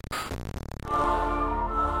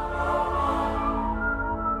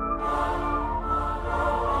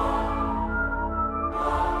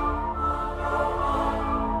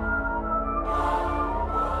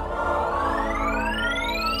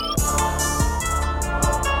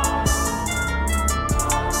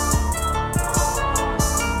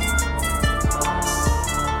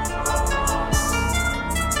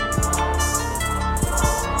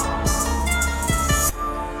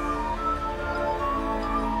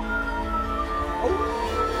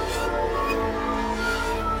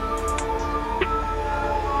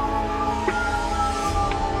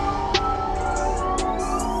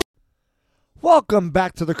Welcome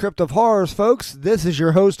back to the Crypt of Horrors, folks. This is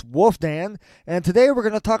your host, Wolfdan, and today we're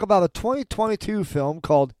going to talk about a 2022 film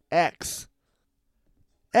called X.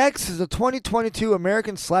 X is a 2022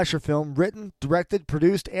 American slasher film written, directed,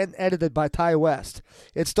 produced, and edited by Ty West.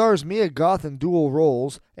 It stars Mia Goth in dual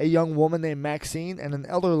roles, a young woman named Maxine and an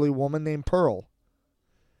elderly woman named Pearl.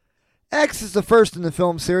 X is the first in the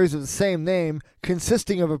film series of the same name,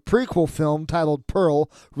 consisting of a prequel film titled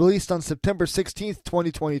Pearl, released on September 16,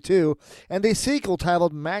 2022, and a sequel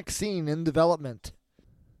titled Maxine in development.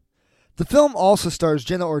 The film also stars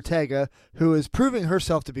Jenna Ortega, who is proving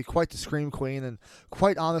herself to be quite the scream queen, and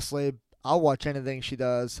quite honestly, I'll watch anything she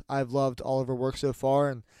does. I've loved all of her work so far,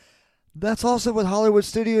 and that's also what Hollywood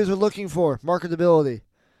studios are looking for, marketability.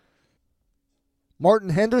 Martin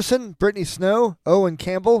Henderson, Brittany Snow, Owen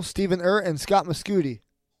Campbell, Stephen and Scott Mescudi.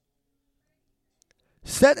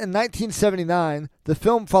 Set in 1979, the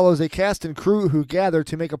film follows a cast and crew who gather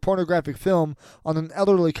to make a pornographic film on an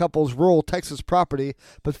elderly couple's rural Texas property,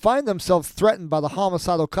 but find themselves threatened by the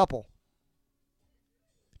homicidal couple.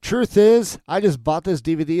 Truth is, I just bought this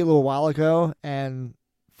DVD a little while ago and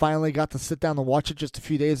finally got to sit down and watch it just a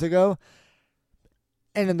few days ago.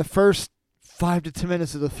 And in the first 5 to 10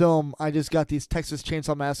 minutes of the film, I just got these Texas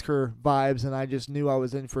Chainsaw Massacre vibes, and I just knew I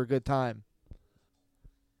was in for a good time.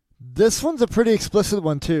 This one's a pretty explicit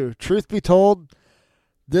one, too. Truth be told,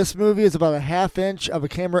 this movie is about a half-inch of a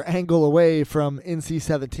camera angle away from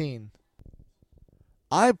NC-17.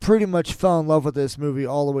 I pretty much fell in love with this movie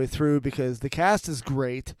all the way through because the cast is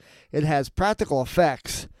great, it has practical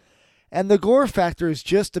effects, and the gore factor is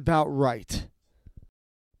just about right.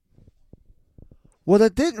 What I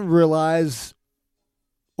didn't realize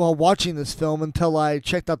while watching this film until I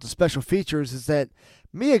checked out the special features is that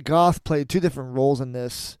Mia Goth played two different roles in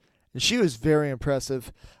this, and she was very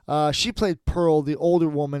impressive. She played Pearl, the older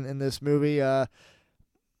woman in this movie.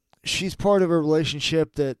 She's part of a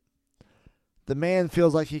relationship that the man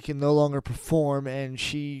feels like he can no longer perform, and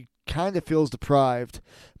she kind of feels deprived.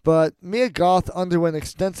 But Mia Goth underwent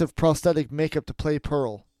extensive prosthetic makeup to play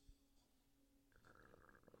Pearl.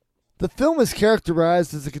 The film is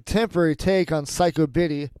characterized as a contemporary take on Psycho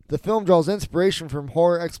Biddy. The film draws inspiration from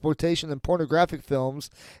horror exploitation and pornographic films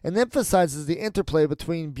and emphasizes the interplay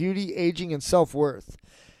between beauty, aging, and self-worth.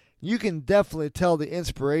 You can definitely tell the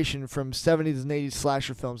inspiration from 70s and 80s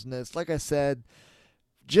slasher films in this. Like I said,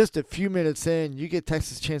 just a few minutes in, you get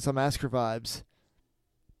Texas Chainsaw Massacre vibes.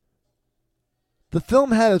 The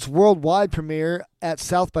film had its worldwide premiere at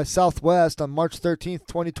South by Southwest on March 13,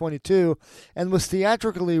 2022, and was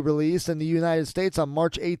theatrically released in the United States on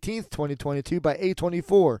March 18, 2022 by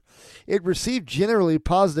A24. It received generally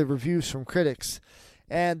positive reviews from critics,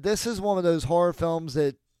 and this is one of those horror films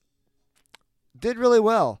that did really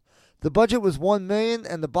well. The budget was $1 million,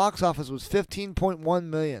 and the box office was $15.1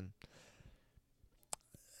 million.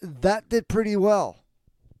 That did pretty well.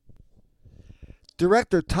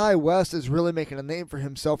 Director Ty West is really making a name for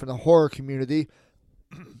himself in the horror community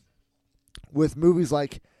with movies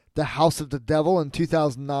like The House of the Devil in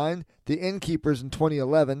 2009, The Innkeepers in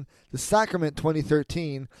 2011, The Sacrament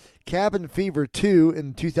 2013, Cabin Fever 2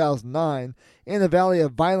 in 2009, In a Valley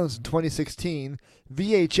of Violence in 2016,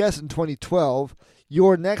 VHS in 2012,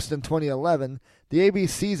 You're Next in 2011, The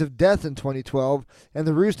ABCs of Death in 2012, and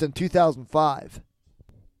The Roost in 2005.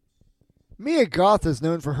 Mia Goth is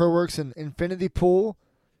known for her works in Infinity Pool,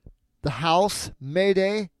 The House,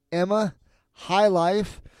 Mayday, Emma, High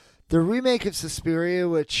Life, the remake of Suspiria,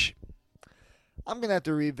 which I'm going to have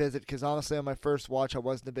to revisit because honestly on my first watch I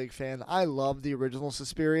wasn't a big fan. I love the original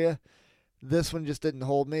Suspiria. This one just didn't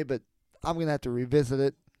hold me, but I'm going to have to revisit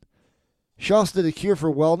it. She also did A Cure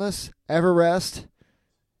for Wellness, Everest,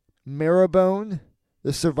 Marrowbone,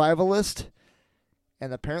 The Survivalist,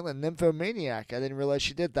 and apparently Nymphomaniac. I didn't realize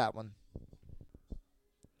she did that one.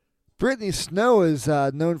 Brittany Snow is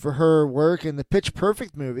known for her work in the Pitch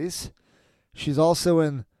Perfect movies. She's also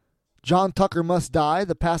in John Tucker Must Die,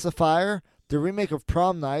 The Pacifier, the remake of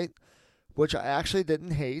Prom Night, which I actually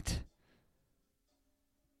didn't hate.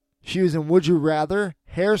 She was in Would You Rather,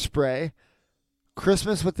 Hairspray,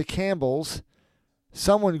 Christmas with the Campbells,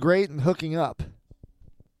 Someone Great, and Hooking Up.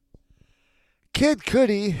 Kid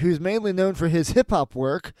Cudi, who's mainly known for his hip-hop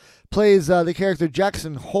work, plays the character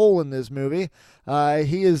Jackson Hole in this movie.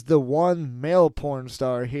 He is the one male porn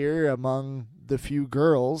star here among the few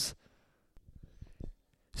girls.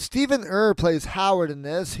 Stephen plays Howard in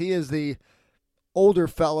this. He is the older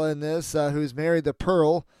fella in this who's married to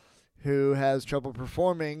Pearl, who has trouble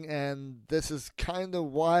performing, and this is kind of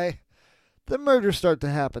why the murders start to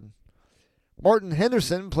happen. Martin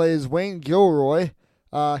Henderson plays Wayne Gilroy.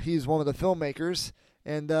 He's one of the filmmakers,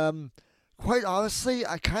 and quite honestly,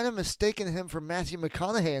 I kind of mistaken him for Matthew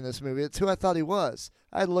McConaughey in this movie. That's who I thought he was.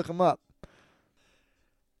 I had to look him up.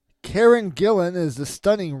 Karen Gillan is the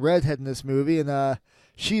stunning redhead in this movie, and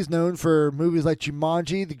she's known for movies like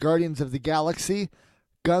Jumanji, The Guardians of the Galaxy,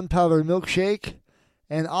 Gunpowder Milkshake,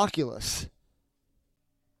 and Oculus.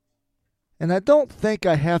 And I don't think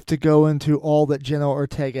I have to go into all that Jenna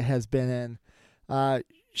Ortega has been in.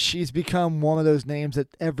 She's become one of those names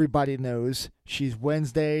that everybody knows. She's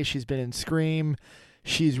Wednesday. She's been in Scream.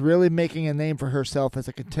 She's really making a name for herself as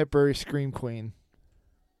a contemporary Scream queen.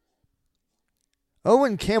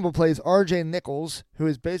 Owen Campbell plays R.J. Nichols, who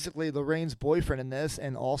is basically Lorraine's boyfriend in this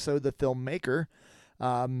and also the filmmaker.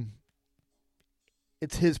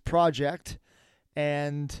 It's his project,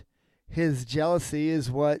 and his jealousy is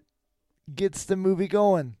what gets the movie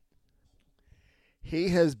going. He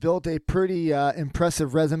has built a pretty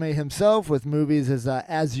impressive resume himself with movies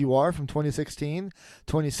as You Are from 2016,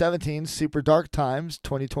 2017's Super Dark Times,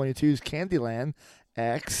 2022's Candyland,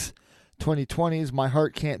 X, 2020's My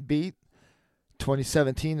Heart Can't Beat,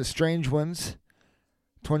 2017 The Strange Ones,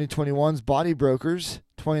 2021's Body Brokers,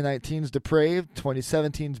 2019's Depraved,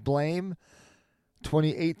 2017's Blame,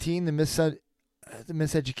 2018 The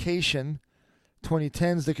Miseducation,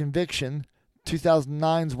 2010's The Conviction,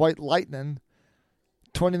 2009's White Lightning,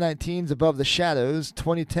 2019's Above the Shadows,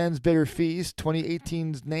 2010's Bitter Feast,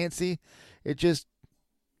 2018's Nancy.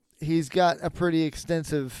 He's got a pretty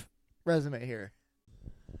extensive resume here.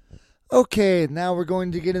 Okay, now we're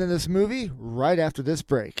going to get into this movie right after this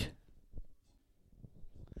break.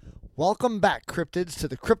 Welcome back, cryptids, to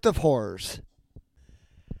the Crypt of Horrors.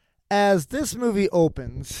 As this movie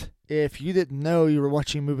opens, if you didn't know you were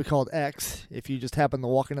watching a movie called X, if you just happened to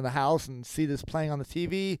walk into the house and see this playing on the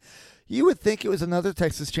TV, you would think it was another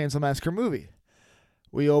Texas Chainsaw Massacre movie.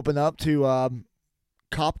 We open up to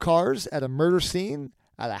cop cars at a murder scene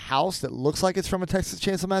at a house that looks like it's from a Texas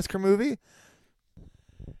Chainsaw Massacre movie.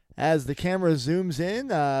 As the camera zooms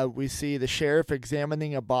in, we see the sheriff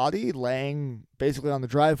examining a body laying basically on the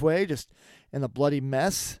driveway, just in a bloody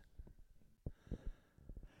mess.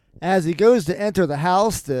 As he goes to enter the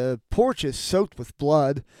house, the porch is soaked with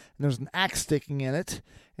blood, and there's an axe sticking in it.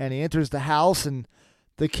 And he enters the house, and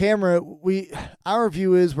the camera, our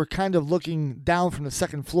view is we're kind of looking down from the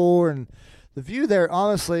second floor, and the view there,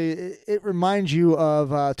 honestly, it reminds you of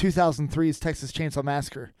 2003's Texas Chainsaw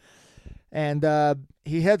Massacre. And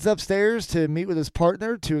he heads upstairs to meet with his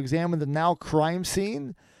partner to examine the now crime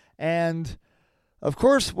scene. And, of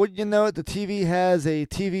course, wouldn't you know it, the TV has a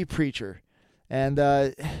TV preacher. And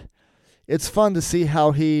it's fun to see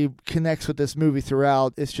how he connects with this movie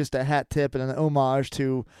throughout. It's just a hat tip and an homage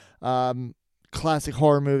to classic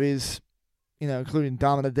horror movies, including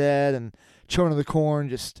Dawn of the Dead and Children of the Corn.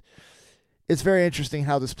 It's very interesting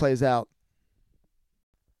how this plays out.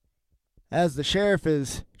 As the sheriff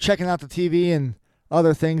is checking out the TV and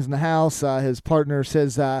other things in the house, his partner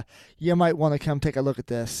says, you might want to come take a look at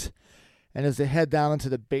this. And as they head down into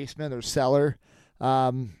the basement or cellar,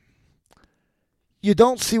 you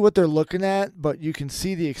don't see what they're looking at, but you can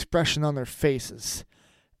see the expression on their faces.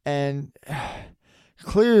 And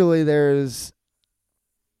clearly there's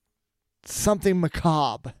something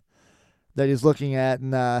macabre that he's looking at.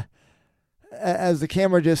 And as the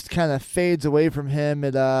camera just kind of fades away from him,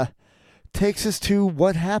 it takes us to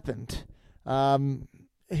what happened.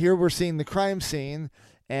 Here we're seeing the crime scene,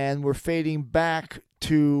 and we're fading back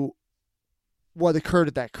to what occurred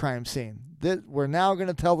at that crime scene. We're now going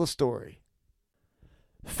to tell the story.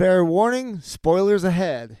 Fair warning, spoilers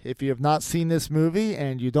ahead. If you have not seen this movie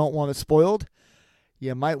and you don't want it spoiled,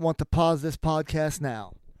 you might want to pause this podcast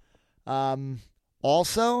now.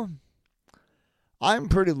 Also, I'm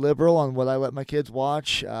pretty liberal on what I let my kids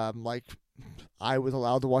watch. I was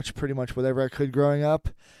allowed to watch pretty much whatever I could growing up.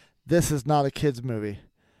 This is not a kids movie.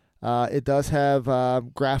 It does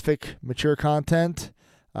have graphic, mature content,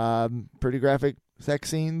 pretty graphic sex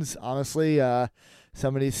scenes. Honestly,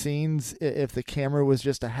 some of these scenes, if the camera was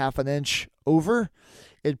just a half an inch over,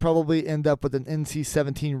 it'd probably end up with an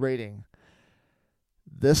NC-17 rating.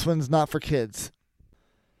 This one's not for kids.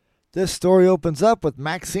 This story opens up with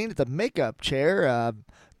Maxine at the makeup chair,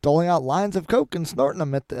 doling out lines of coke and snorting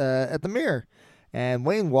them at the mirror. And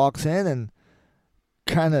Wayne walks in and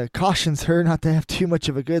kind of cautions her not to have too much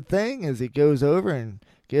of a good thing as he goes over and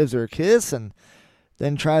gives her a kiss and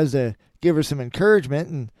then tries to give her some encouragement.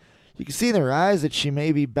 And you can see in her eyes that she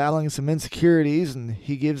may be battling some insecurities, and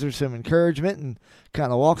he gives her some encouragement and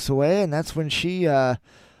kind of walks away. And that's when she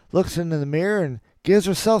looks into the mirror and gives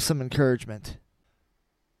herself some encouragement.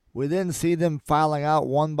 We then see them filing out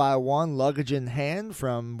one by one, luggage in hand,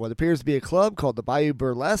 from what appears to be a club called the Bayou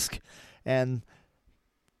Burlesque. And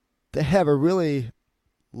They have a really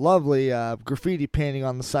lovely graffiti painting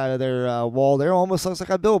on the side of their wall there. Almost looks like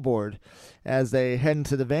a billboard as they head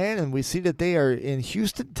into the van, and we see that they are in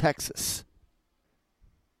Houston, Texas.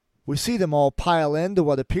 We see them all pile into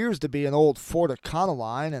what appears to be an old Fort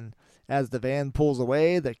Econoline, and as the van pulls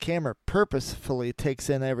away, the camera purposefully takes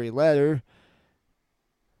in every letter,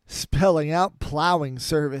 spelling out plowing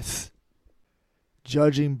service.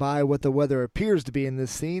 Judging by what the weather appears to be in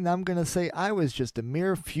this scene, I'm going to say I was just a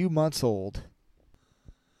mere few months old.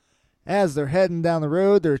 As they're heading down the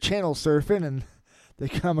road, they're channel surfing, and they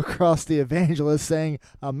come across the evangelist saying,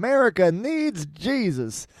 "America needs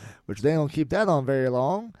Jesus," which they don't keep that on very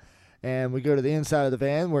long. And we go to the inside of the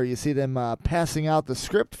van where you see them passing out the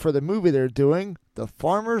script for the movie they're doing, The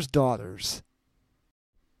Farmer's Daughters.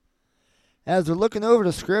 As they're looking over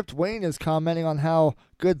the script, Wayne is commenting on how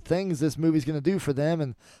good things this movie's going to do for them,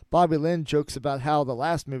 and Bobby Lynn jokes about how the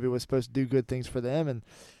last movie was supposed to do good things for them, and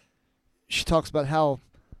she talks about how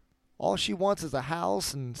all she wants is a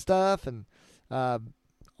house and stuff, and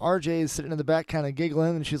RJ is sitting in the back kind of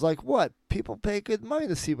giggling, and she's like, "What? People pay good money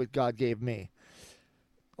to see what God gave me."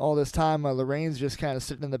 All this time, Lorraine's just kind of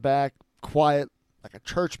sitting in the back, quiet, like a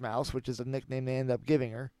church mouse, which is a nickname they end up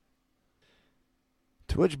giving her.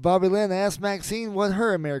 To which Bobby Lynn asks Maxine what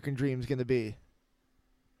her American dream's going to be.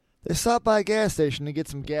 They stop by a gas station to get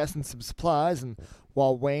some gas and some supplies, and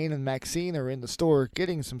while Wayne and Maxine are in the store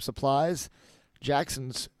getting some supplies,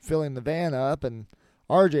 Jackson's filling the van up, and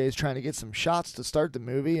RJ's trying to get some shots to start the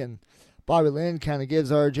movie, and Bobby Lynn kind of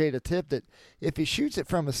gives RJ the tip that if he shoots it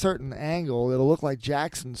from a certain angle, it'll look like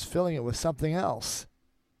Jackson's filling it with something else.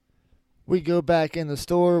 We go back in the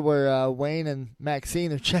store where Wayne and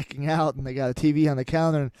Maxine are checking out, and they got a TV on the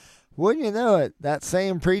counter, and wouldn't you know it, that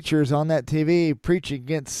same preacher's on that TV preaching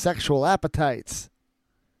against sexual appetites.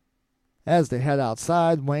 As they head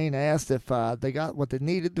outside, Wayne asks if they got what they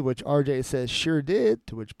needed, to which RJ says sure did,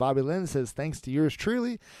 to which Bobby Lynn says thanks to yours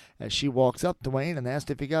truly, as she walks up to Wayne and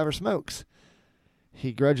asks if he got her smokes.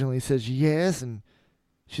 He grudgingly says yes, and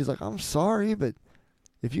she's like, "I'm sorry, but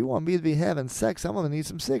if you want me to be having sex, I'm going to need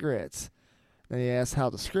some cigarettes." Then he asks how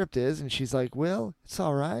the script is, and she's like, "Well, it's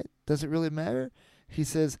all right. Does it really matter?" He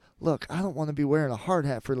says, "Look, I don't want to be wearing a hard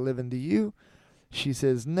hat for a living, do you?" She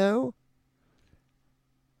says, "No."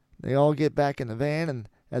 They all get back in the van, and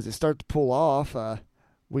as they start to pull off,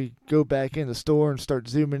 we go back in the store and start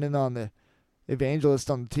zooming in on the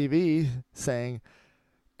evangelist on the TV saying,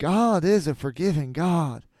 "God is a forgiving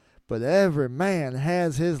God, but every man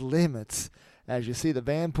has his limits," as you see the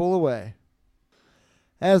van pull away.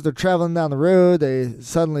 As they're traveling down the road, they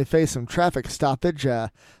suddenly face some traffic stoppage.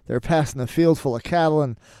 They're passing a field full of cattle,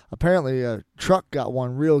 and apparently a truck got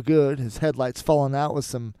one real good. His headlights falling out with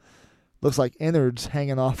some, looks like innards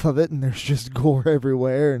hanging off of it, and there's just gore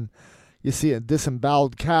everywhere. And you see a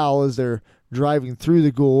disemboweled cow as they're driving through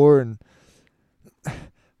the gore. And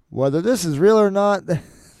whether this is real or not,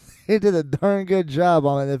 they did a darn good job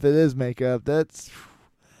on it. If it is makeup, that's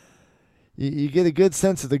you get a good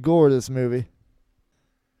sense of the gore of this movie.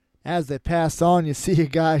 As they pass on, you see a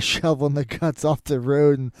guy shoveling the guts off the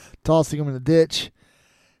road and tossing them in the ditch.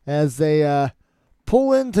 As they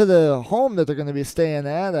pull into the home that they're going to be staying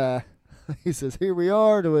at, he says, "Here we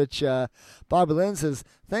are," to which Bobby Lynn says,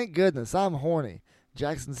 "Thank goodness, I'm horny."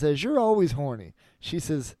 Jackson says, "You're always horny." She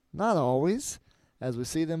says, "Not always," as we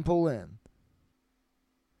see them pull in.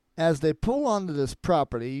 As they pull onto this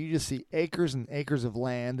property, you just see acres and acres of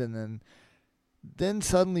land, and then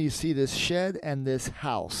suddenly you see this shed and this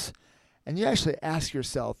house. And you actually ask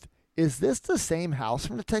yourself, is this the same house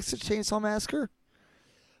from the Texas Chainsaw Massacre?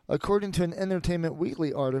 According to an Entertainment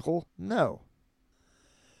Weekly article, no.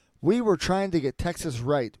 "We were trying to get Texas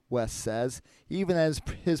right," West says. Even as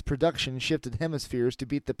his production shifted hemispheres to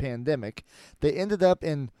beat the pandemic, they ended up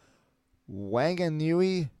in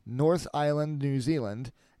Wanganui, North Island, New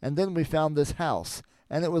Zealand, and then we found this house.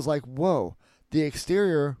 And it was like, whoa, the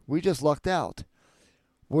exterior, we just lucked out.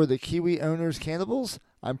 Were the Kiwi owners cannibals?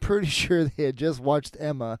 I'm pretty sure they had just watched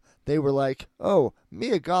Emma. They were like, "Oh,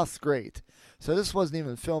 Mia Goth's great." So this wasn't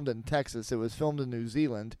even filmed in Texas. It was filmed in New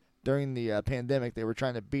Zealand during the pandemic. They were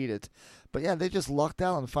trying to beat it. But yeah, they just lucked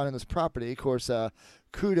out on finding this property. Of course,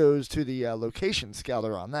 kudos to the location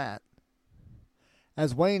scouter on that.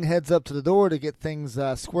 As Wayne heads up to the door to get things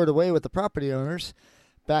squared away with the property owners,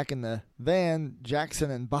 back in the van, Jackson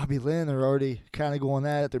and Bobby Lynn are already kind of going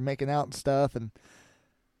at it. They're making out and stuff, and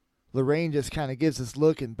Lorraine just kind of gives this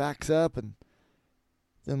look and backs up and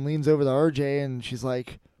then leans over to RJ, and she's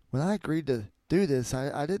like, "When I agreed to do this,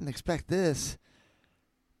 I didn't expect this."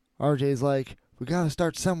 RJ's like, "We got to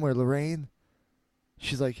start somewhere, Lorraine."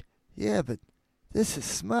 She's like, "Yeah, but this is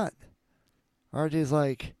smut." RJ's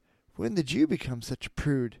like, when did you become such a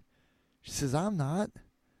prude? She says, I'm not.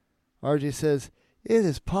 RJ says, it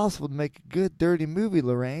is possible to make a good, dirty movie,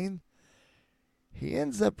 Lorraine. He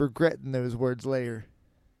ends up regretting those words later.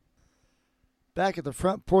 Back at the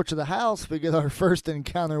front porch of the house, we get our first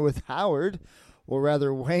encounter with Howard, or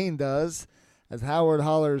rather Wayne does, as Howard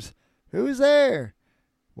hollers, who's there?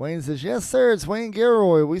 Wayne says, yes, sir, it's Wayne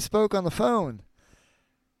Gilroy. We spoke on the phone.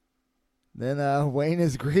 Then Wayne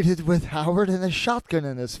is greeted with Howard and a shotgun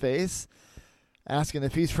in his face, asking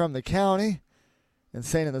if he's from the county, and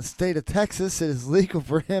saying in the state of Texas it is legal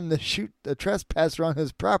for him to shoot a trespasser on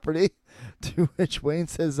his property, to which Wayne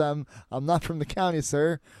says, I'm not from the county,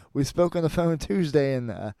 sir. We spoke on the phone Tuesday,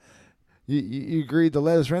 and you agreed to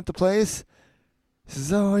let us rent the place? He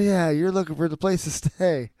says, oh, yeah, you're looking for the place to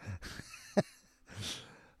stay.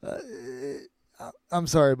 I'm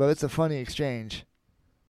sorry, but it's a funny exchange.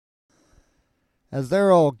 As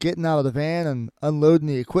they're all getting out of the van and unloading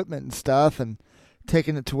the equipment and stuff and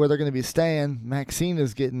taking it to where they're going to be staying, Maxine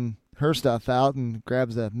is getting her stuff out and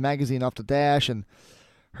grabs a magazine off the dash, and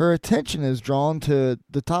her attention is drawn to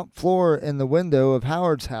the top floor in the window of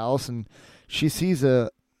Howard's house, and she sees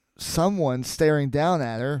someone staring down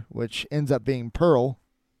at her, which ends up being Pearl.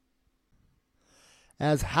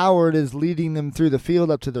 As Howard is leading them through the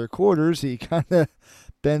field up to their quarters, he kind of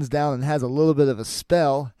bends down and has a little bit of a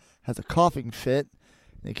spell, has a coughing fit.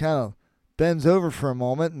 And he kind of bends over for a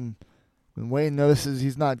moment, and when Wayne notices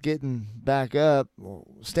he's not getting back up, or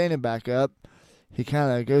standing back up, he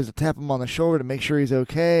kind of goes to tap him on the shoulder to make sure he's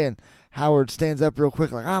okay, and Howard stands up real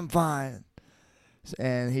quick like, I'm fine.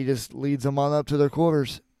 And he just leads them on up to their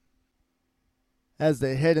quarters. As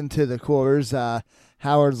they head into the quarters,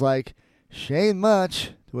 Howard's like, she ain't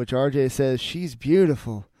much, to which RJ says, she's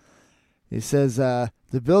beautiful. He says,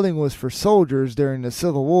 the building was for soldiers during the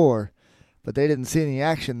Civil War, but they didn't see any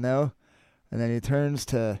action, though. And then he turns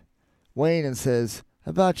to Wayne and says,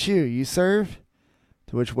 how about you? You served?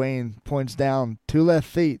 To which Wayne points down 2 left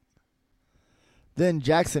feet. Then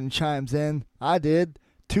Jackson chimes in, I did.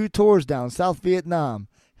 2 tours down South Vietnam.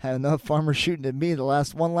 Had enough farmers shooting at me to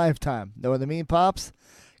last one lifetime. Know what I mean, Pops?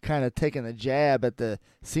 Kind of taking a jab at the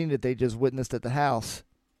scene that they just witnessed at the house.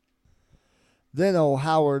 Then old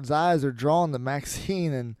Howard's eyes are drawn to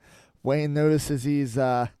Maxine, and Wayne notices he's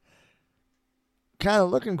kind of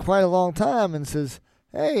looking quite a long time and says,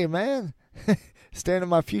 hey, man, staring at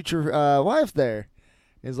my future wife there.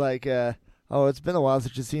 He's like, oh, it's been a while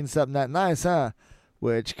since you've seen something that nice, huh?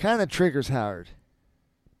 Which kind of triggers Howard.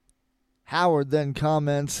 Howard then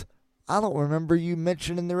comments, I don't remember you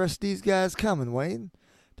mentioning the rest of these guys coming, Wayne.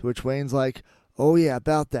 To which Wayne's like, oh yeah,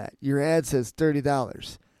 about that. Your ad says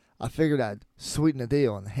 $30. I figured I'd sweeten the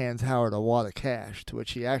deal, and hands Howard a wad of cash, to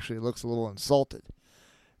which he actually looks a little insulted.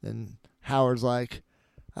 Then Howard's like,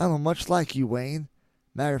 I don't much like you, Wayne.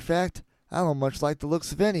 Matter of fact, I don't much like the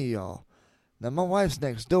looks of any of y'all. Now my wife's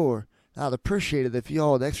next door, and I'd appreciate it if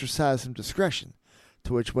y'all would exercise some discretion.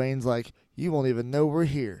 To which Wayne's like, you won't even know we're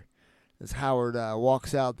here. As Howard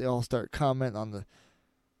walks out, they all start commenting on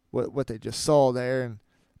what they just saw there, and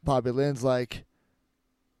Bobby Lynn's like,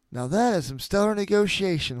 now that is some stellar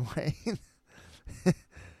negotiation, Wayne.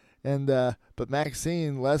 And but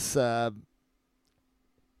Maxine, less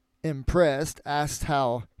impressed, asked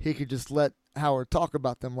how he could just let Howard talk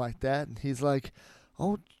about them like that, and he's like,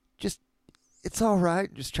 oh, just, it's all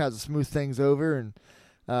right. Just tries to smooth things over,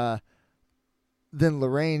 and then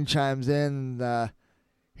Lorraine chimes in, and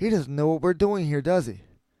he doesn't know what we're doing here, does he?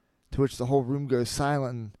 To which the whole room goes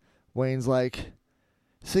silent, and Wayne's like,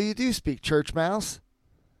 so you do speak church mouse?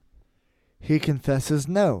 He confesses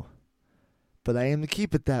no, but I aim to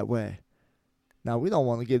keep it that way. Now, we don't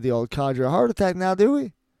want to give the old codger a heart attack now, do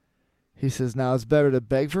we? He says now it's better to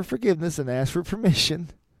beg for forgiveness and ask for permission.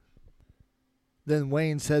 Then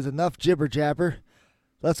Wayne says, enough jibber-jabber.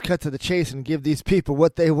 Let's cut to the chase and give these people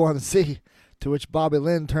what they want to see. To which Bobby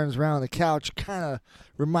Lynn turns around on the couch, kind of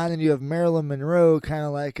reminding you of Marilyn Monroe, kind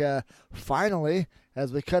of like, finally,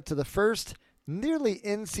 as we cut to the first nearly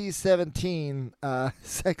NC-17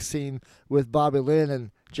 sex scene with Bobby Lynn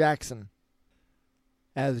and Jackson.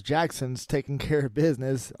 As Jackson's taking care of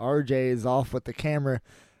business, RJ is off with the camera,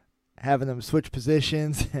 having them switch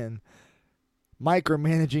positions and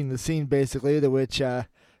micromanaging the scene, basically, to which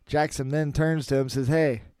Jackson then turns to him and says,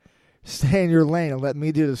 hey, stay in your lane and let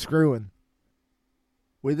me do the screwing.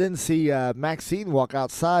 We then see Maxine walk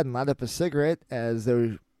outside and light up a cigarette as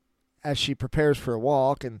she prepares for a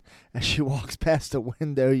walk, and as she walks past the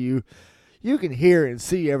window, you can hear and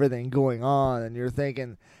see everything going on, and you're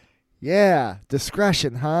thinking, yeah,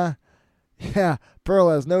 discretion, huh? Yeah, Pearl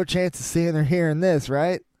has no chance of seeing or hearing this,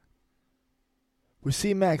 right? We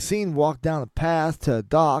see Maxine walk down a path to a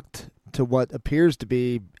dock to what appears to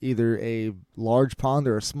be either a large pond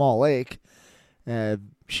or a small lake.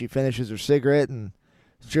 She finishes her cigarette and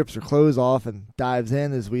strips her clothes off and dives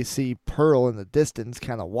in as we see Pearl in the distance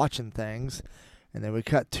kind of watching things. And then we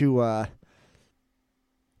cut to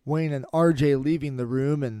Wayne and RJ leaving the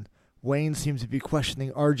room, and Wayne seems to be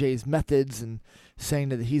questioning RJ's methods and saying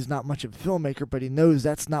that he's not much of a filmmaker, but he knows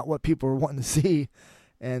that's not what people are wanting to see.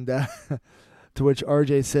 And to which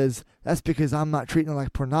RJ says, "That's because I'm not treating it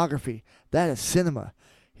like pornography. That is cinema."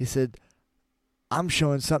 He said, "I'm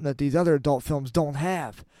showing something that these other adult films don't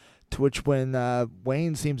have." To which when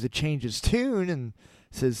Wayne seems to change his tune and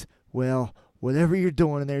says, "Well, whatever you're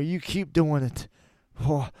doing in there, you keep doing it.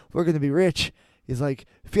 Oh, we're going to be rich." He's like,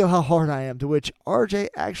 "Feel how hard I am." To which RJ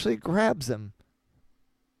actually grabs him.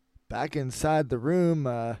 Back inside the room,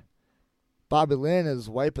 Bobby Lynn is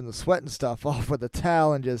wiping the sweat and stuff off with a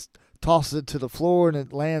towel and just tosses it to the floor, and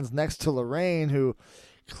it lands next to Lorraine, who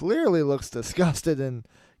clearly looks disgusted and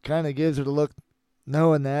kind of gives her the look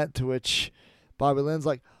knowing that, to which Bobby Lynn's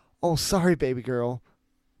like, "Oh, sorry, baby girl."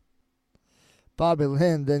 Bobby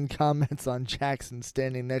Lynn then comments on Jackson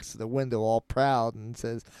standing next to the window all proud and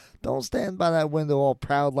says, "Don't stand by that window all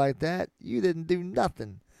proud like that. You didn't do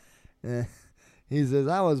nothing." He says,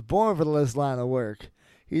 "I was born for this line of work."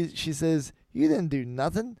 She says, "You didn't do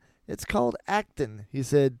nothing. It's called acting." He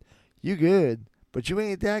said, "You good, but you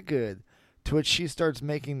ain't that good." To which she starts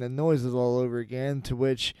making the noises all over again, to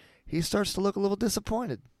which he starts to look a little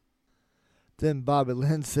disappointed. Then Bobby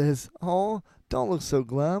Lynn says, "Oh, don't look so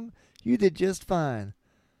glum. You did just fine."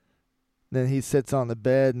 Then he sits on the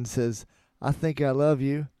bed and says, "I think I love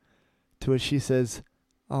you." To which she says,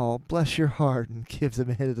 "Oh, bless your heart," and gives him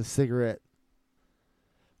a hit of the cigarette.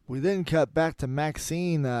 We then cut back to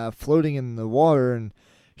Maxine floating in the water, and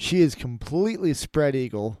she is completely spread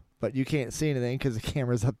eagle, but you can't see anything because the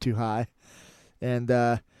camera's up too high.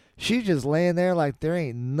 And she's just laying there like there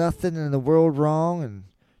ain't nothing in the world wrong and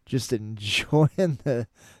just enjoying the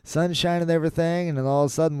sunshine and everything. And then all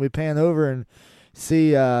of a sudden we pan over and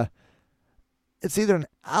see it's either an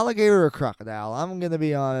alligator or a crocodile. I'm going to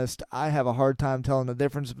be honest, I have a hard time telling the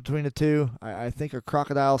difference between the two. I think a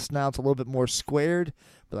crocodile snout's a little bit more squared,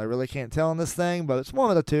 but I really can't tell in this thing. But it's one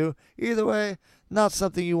of the two. Either way, not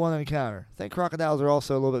something you want to encounter. I think crocodiles are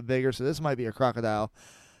also a little bit bigger, so this might be a crocodile.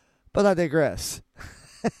 But I digress.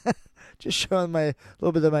 Just showing a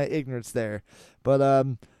little bit of my ignorance there.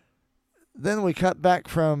 But then we cut back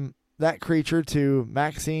from that creature to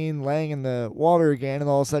Maxine laying in the water again, and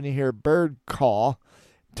all of a sudden you hear a bird call,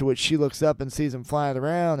 to which she looks up and sees him flying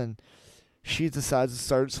around, and she decides to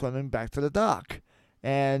start swimming back to the dock.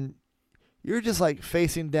 And you're just like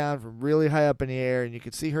facing down from really high up in the air, and you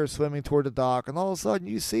can see her swimming toward the dock, and all of a sudden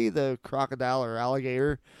you see the crocodile or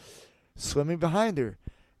alligator swimming behind her.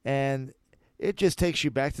 And it just takes you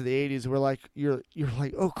back to the 80s where like you're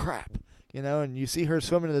like, oh crap. You know, and you see her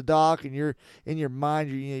swimming in the dock, and you're in your mind,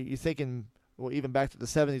 you're thinking, well, even back to the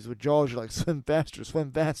 70s with Jaws, you're like, swim faster,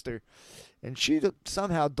 swim faster. And she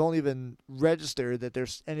somehow don't even register that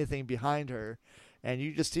there's anything behind her. And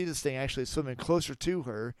you just see this thing actually swimming closer to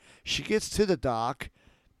her. She gets to the dock,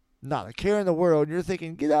 not a care in the world. And you're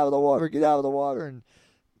thinking, get out of the water, get out of the water. And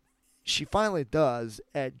she finally does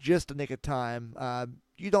at just the nick of time.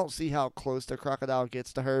 You don't see how close the crocodile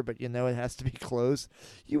gets to her, but you know it has to be close.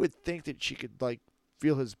 You would think that she could like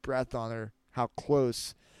feel his breath on her, how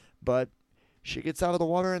close. But she gets out of the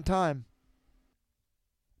water in time.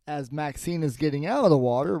 As Maxine is getting out of the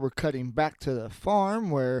water, we're cutting back to the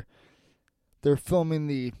farm where they're filming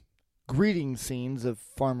the greeting scenes of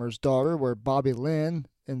Farmer's Daughter, where Bobby Lynn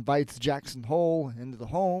invites Jackson Hole into the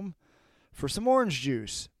home for some orange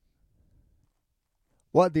juice.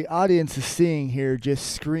 What the audience is seeing here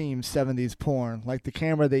just screams 70s porn. Like the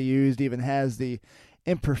camera they used even has the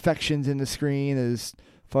imperfections in the screen as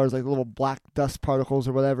far as like little black dust particles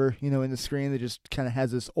or whatever, you know, in the screen. That just kind of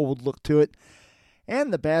has this old look to it.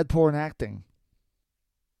 And the bad porn acting.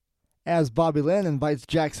 As Bobby Lynn invites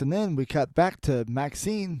Jackson in, we cut back to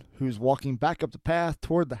Maxine, who's walking back up the path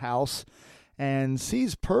toward the house and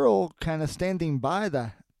sees Pearl kind of standing by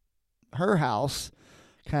her house,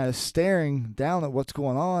 kind of staring down at what's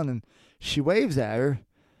going on, and she waves at her.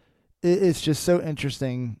 It's just so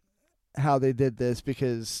interesting how they did this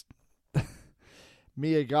because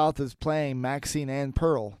Mia Goth is playing Maxine and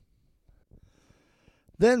Pearl.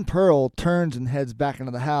 Then Pearl turns and heads back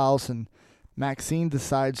into the house, and Maxine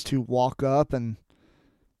decides to walk up and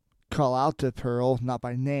call out to Pearl, not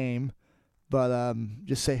by name, but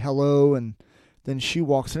just say hello, and then she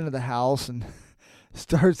walks into the house and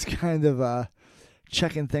starts kind of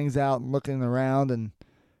checking things out and looking around and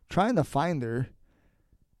trying to find her.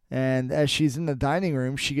 And as she's in the dining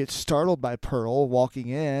room, she gets startled by Pearl walking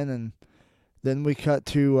in, and then we cut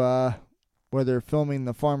to where they're filming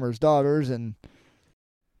The Farmer's Daughters, and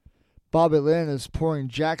Bobby Lynn is pouring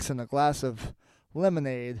Jackson a glass of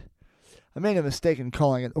lemonade. I made a mistake in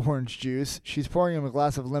calling it orange juice. She's pouring him a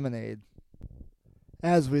glass of lemonade.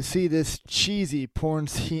 As we see this cheesy porn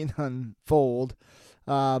scene unfold,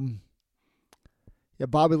 Bobby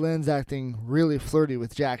Lynn's acting really flirty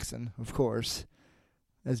with Jackson, of course,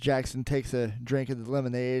 as Jackson takes a drink of the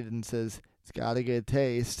lemonade and says, "It's got a good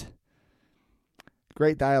taste."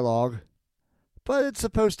 Great dialogue, but it's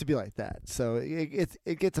supposed to be like that, so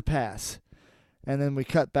it gets a pass. And then we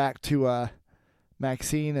cut back to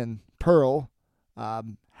Maxine and Pearl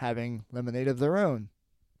having lemonade of their own.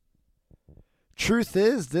 Truth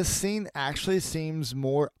is, this scene actually seems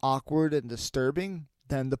more awkward and disturbing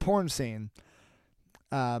than the porn scene.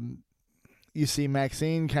 You see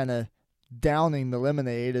Maxine kind of downing the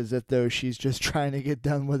lemonade as if though she's just trying to get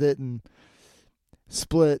done with it and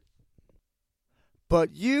split.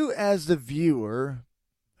 But you, as the viewer,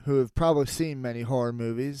 who have probably seen many horror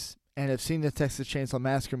movies and have seen the Texas Chainsaw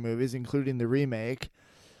Massacre movies, including the remake,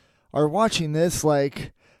 are watching this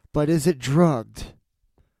like, but is it drugged?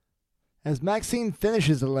 As Maxine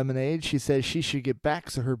finishes the lemonade, she says she should get back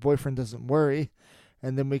so her boyfriend doesn't worry.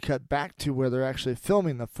 And then we cut back to where they're actually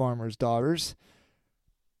filming The Farmer's Daughters,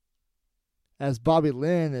 as Bobby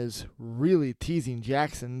Lynn is really teasing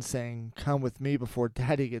Jackson, saying, "Come with me before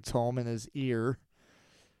Daddy gets home," in his ear.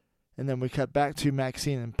 And then we cut back to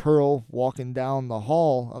Maxine and Pearl walking down the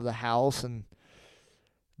hall of the house, and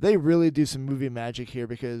they really do some movie magic here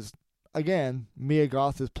because, again, Mia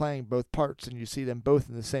Goth is playing both parts, and you see them both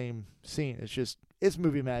in the same scene. It's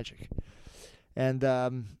movie magic. And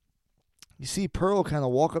you see Pearl kind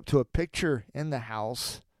of walk up to a picture in the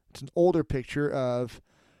house. It's an older picture of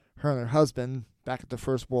her and her husband back at the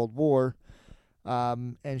First World War,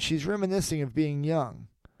 and she's reminiscing of being young.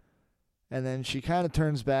 And then she kind of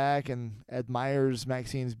turns back and admires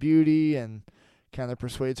Maxine's beauty and kind of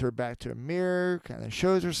persuades her back to a mirror, kind of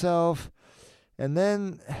shows herself. And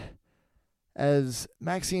then, as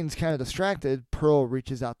Maxine's kind of distracted, Pearl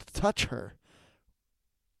reaches out to touch her.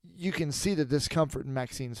 You can see the discomfort in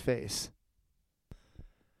Maxine's face.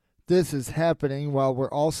 This is happening while we're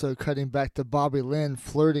also cutting back to Bobby Lynn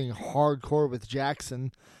flirting hardcore with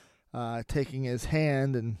Jackson, taking his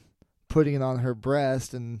hand and putting it on her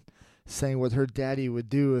breast and saying what her daddy would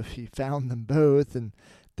do if he found them both. And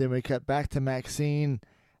then we cut back to Maxine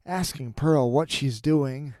asking Pearl what she's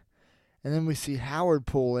doing. And then we see Howard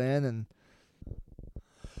pull in, and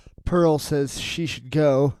Pearl says she should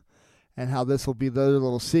go and how this will be their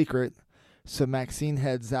little secret. So Maxine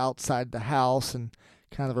heads outside the house and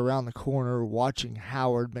kind of around the corner watching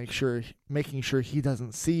Howard, making sure he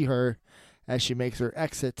doesn't see her as she makes her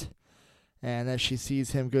exit. And as she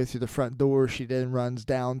sees him go through the front door, she then runs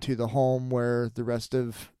down to the home where the rest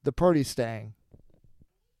of the party's staying.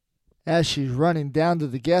 As she's running down to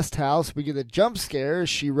the guest house, we get a jump scare as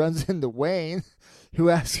she runs into Wayne, who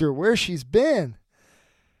asks her where she's been.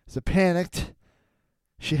 So panicked,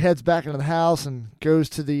 she heads back into the house and goes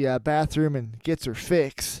to the bathroom and gets her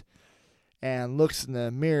fix and looks in the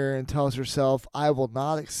mirror and tells herself, "I will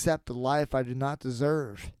not accept a life I do not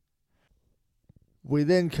deserve." We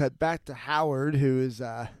then cut back to Howard, who is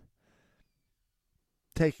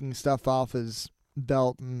taking stuff off his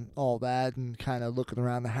belt and all that and kind of looking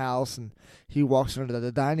around the house. And he walks into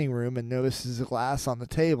the dining room and notices a glass on the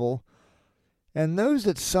table and knows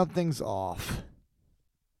that something's off.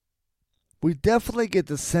 We definitely get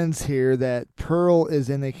the sense here that Pearl is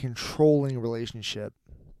in a controlling relationship.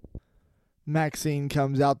 Maxine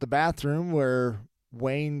comes out the bathroom where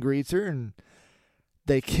Wayne greets her, and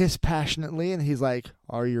they kiss passionately, and he's like,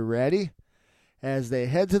 "Are you ready?" As they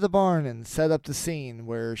head to the barn and set up the scene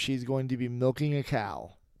where she's going to be milking a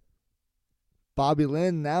cow. Bobby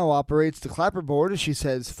Lynn now operates the clapperboard as she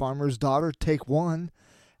says, "Farmer's daughter, take one,"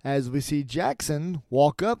 as we see Jackson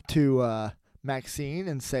walk up to Maxine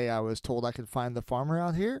and say, "I was told I could find the farmer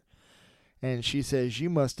out here." And she says, "You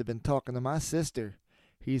must have been talking to my sister."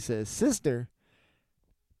 He says, "Sister?"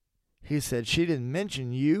 He said, "She didn't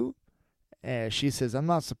mention you." And she says, "I'm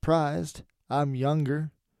not surprised. I'm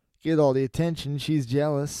younger. Get all the attention. She's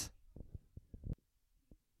jealous."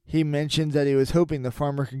 He mentions that he was hoping the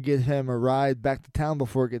farmer could get him a ride back to town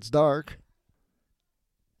before it gets dark.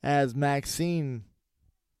 As Maxine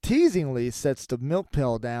teasingly sets the milk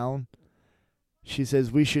pail down, she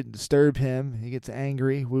says we shouldn't disturb him. He gets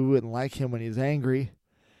angry. We wouldn't like him when he's angry.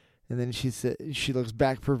 And then she looks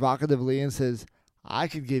back provocatively and says, "I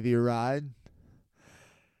could give you a ride."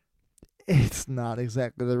 It's not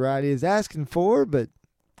exactly the ride he's asking for, but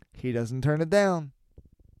he doesn't turn it down.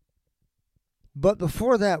 But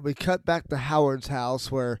before that, we cut back to Howard's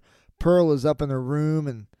house where Pearl is up in her room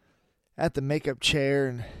and at the makeup chair.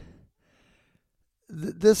 And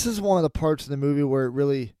this is one of the parts of the movie where it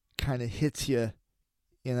really kind of hits you.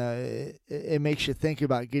 You know, it makes you think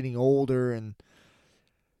about getting older, and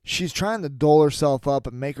she's trying to doll herself up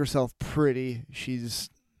and make herself pretty. She's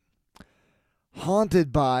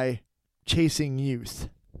haunted by chasing youth.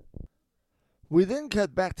 We then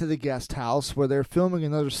cut back to the guest house where they're filming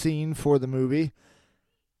another scene for the movie.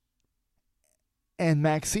 And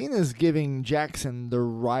Maxine is giving Jackson the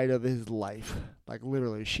ride of his life. Like,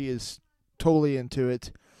 literally, she is totally into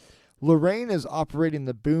it. Lorraine is operating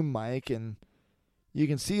the boom mic, and you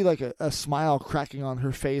can see like a smile cracking on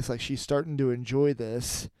her face, like she's starting to enjoy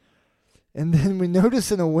this. And then we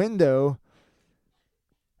notice in a window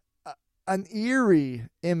an eerie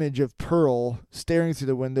image of Pearl staring through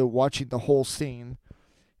the window, watching the whole scene.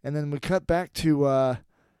 And then we cut back to,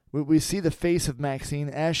 we see the face of Maxine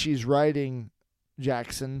as she's riding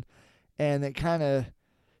Jackson, and it kind of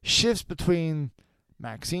shifts between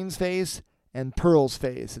Maxine's face and Pearl's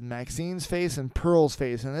face, and Maxine's face and Pearl's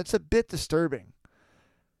face, and it's a bit disturbing.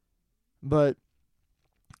 But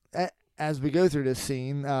as we go through this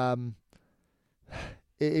scene,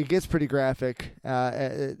 it gets pretty graphic.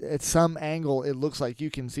 At some angle, it looks like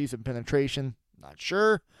you can see some penetration. Not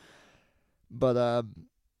sure. But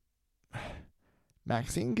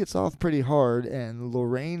Maxine gets off pretty hard, and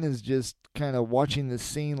Lorraine is just kind of watching this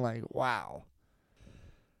scene like, wow.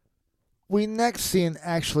 We next see an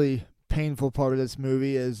actually painful part of this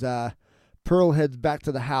movie as Pearl heads back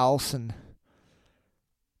to the house and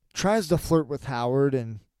tries to flirt with Howard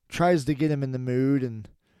and tries to get him in the mood, and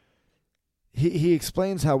he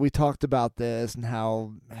explains how we talked about this and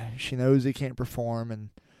how she knows he can't perform, and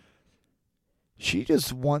she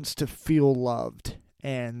just wants to feel loved,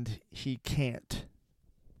 and he can't.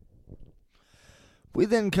 We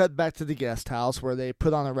then cut back to the guest house where they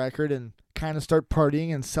put on a record and kind of start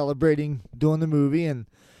partying and celebrating doing the movie, and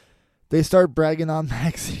they start bragging on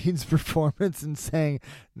Maxine's performance and saying,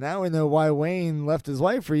 now we know why Wayne left his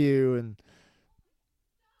wife for you. And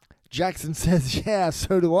Jackson says, yeah,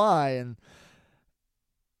 so do I. And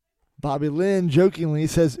Bobby Lynn jokingly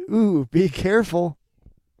says, ooh, be careful.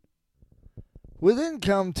 We then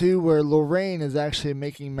come to where Lorraine is actually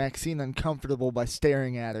making Maxine uncomfortable by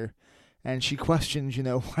staring at her. And she questions,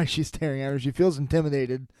 why she's staring at her. She feels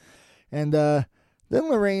intimidated. And then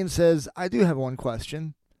Lorraine says, I do have one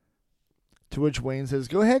question. To which Wayne says,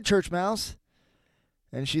 go ahead, church mouse.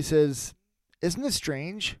 And she says, isn't it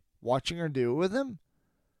strange watching her do it with him?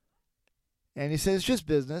 And he says, it's just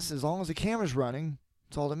business. As long as the camera's running,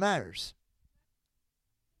 it's all that matters.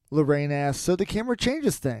 Lorraine asks, so the camera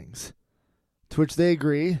changes things. To which they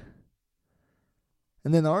agree.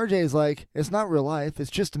 And then RJ's like, it's not real life.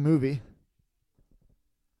 It's just a movie.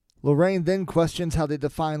 Lorraine then questions how they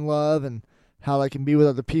define love and how they can be with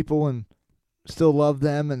other people and still love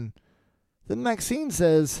them. And then Maxine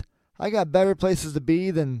says, I got better places to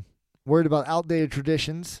be than worried about outdated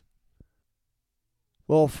traditions.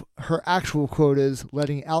 Well, her actual quote is,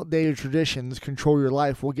 letting outdated traditions control your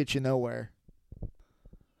life will get you nowhere.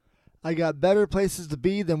 I got better places to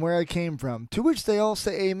be than where I came from. To which they all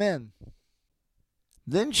say amen.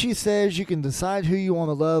 Then she says you can decide who you want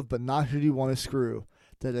to love, but not who you want to screw.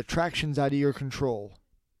 That attraction's out of your control.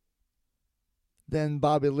 Then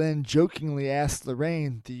Bobby Lynn jokingly asks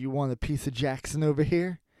Lorraine, do you want a piece of Jackson over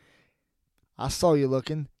here? I saw you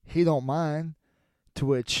looking. He don't mind. To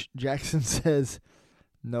which Jackson says,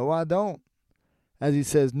 no, I don't. As he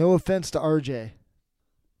says, no offense to RJ.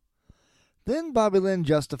 Then Bobby Lynn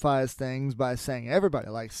justifies things by saying everybody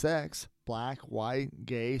likes sex. Black, white,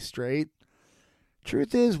 gay, straight.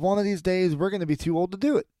 Truth is, one of these days we're going to be too old to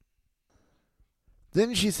do it.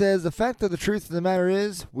 Then she says, the fact of the truth of the matter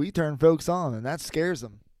is, we turn folks on, and that scares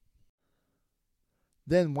them.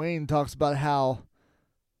 Then Wayne talks about how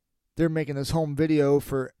they're making this home video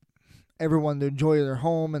for everyone to enjoy their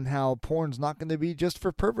home, and how porn's not going to be just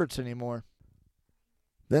for perverts anymore.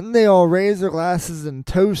 Then they all raise their glasses and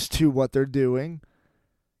toast to what they're doing.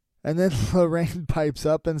 And then Lorraine pipes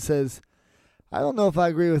up and says, I don't know if I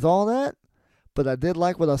agree with all that, but I did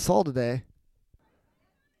like what I saw today.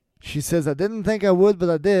 She says, I didn't think I would,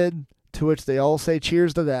 but I did, to which they all say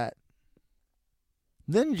cheers to that.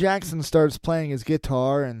 Then Jackson starts playing his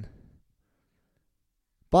guitar, and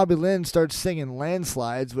Bobby Lynn starts singing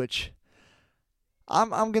Landslides, which I'm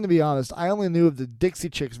going to be honest, I only knew of the Dixie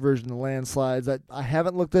Chicks version of Landslides. I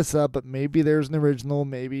haven't looked this up, but maybe there's an original.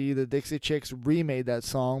 Maybe the Dixie Chicks remade that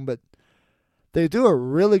song, but they do a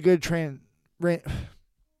really good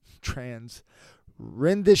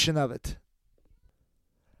rendition of it.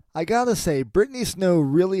 I gotta say, Brittany Snow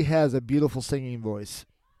really has a beautiful singing voice.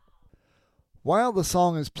 While the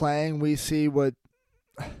song is playing, we see what,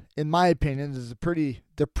 in my opinion, is a pretty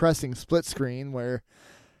depressing split screen where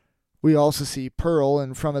we also see Pearl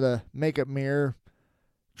in front of the makeup mirror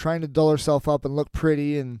trying to doll herself up and look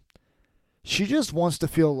pretty, and she just wants to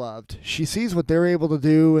feel loved. She sees what they're able to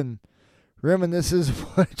do and reminisces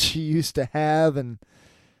what she used to have, and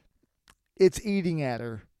it's eating at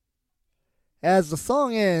her. As the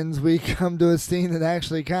song ends, we come to a scene that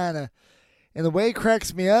actually kind of, in a way,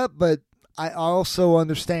 cracks me up, but I also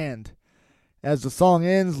understand. As the song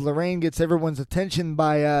ends, Lorraine gets everyone's attention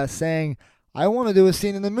by saying, "I want to do a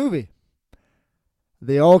scene in the movie."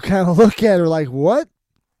 They all kind of look at her like, "What?"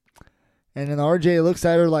 And then RJ looks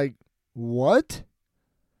at her like, "What?"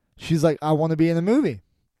 She's like, "I want to be in the movie."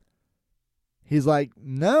 He's like,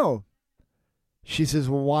 "No." She says,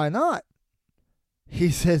 "Well, why not?" He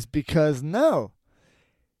says, "Because no."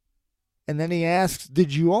 And then he asks,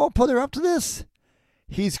 "Did you all put her up to this?"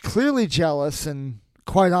 He's clearly jealous, and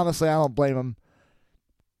quite honestly, I don't blame him.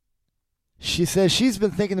 She says she's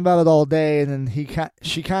been thinking about it all day, and then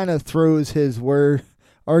she kind of throws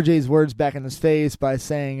RJ's words back in his face by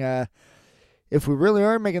saying, "If we really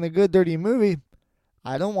are making a good, dirty movie,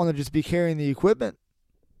 I don't want to just be carrying the equipment."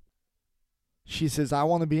 She says, "I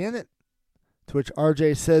want to be in it." To which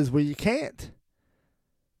RJ says, "Well, you can't."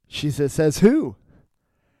 She says, "Who?"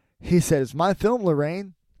 He said, "It's my film,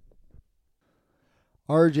 Lorraine."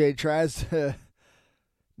 RJ tries to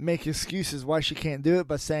make excuses why she can't do it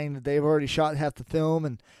by saying that they've already shot half the film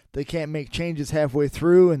and they can't make changes halfway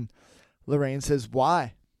through, and Lorraine says,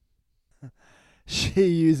 "Why?" She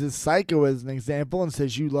uses Psycho as an example and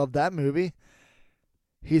says, "You love that movie."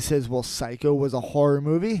 He says, "Well, Psycho was a horror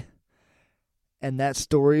movie, and that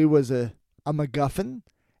story was a MacGuffin,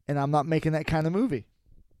 and I'm not making that kind of movie."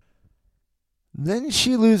 Then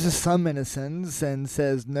she loses some innocence and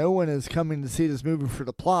says no one is coming to see this movie for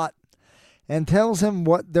the plot, and tells him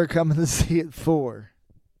what they're coming to see it for.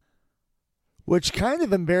 Which kind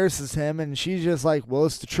of embarrasses him, and she's just like, "Well,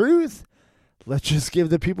 it's the truth. Let's just give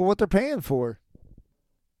the people what they're paying for."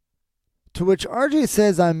 To which RJ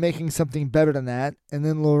says, "I'm making something better than that," and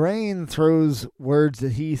then Lorraine throws words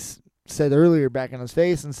that he said earlier back in his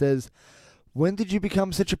face and says, "When did you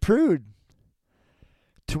become such a prude?"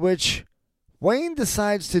 To which Wayne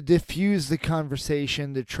decides to diffuse the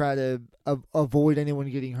conversation to try to avoid anyone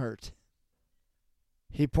getting hurt.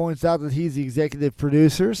 He points out that he's the executive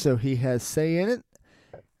producer, so he has say in it,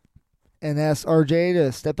 and asks RJ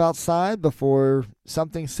to step outside before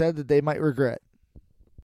something said that they might regret.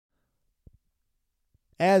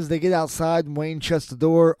 As they get outside and Wayne shuts the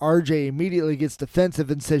door, RJ immediately gets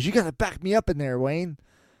defensive and says, "You gotta back me up in there, Wayne.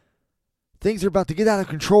 Things are about to get out of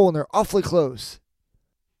control and they're awfully close."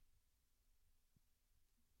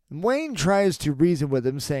 And Wayne tries to reason with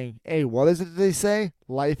him, saying, "Hey, what is it they say?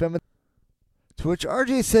 Life imitates." To which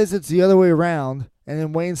RJ says it's the other way around, and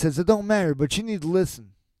then Wayne says, "It don't matter, but you need to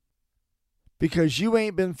listen. Because you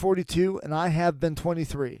ain't been 42 and I have been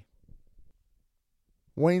 23.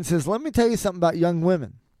 Wayne says, "Let me tell you something about young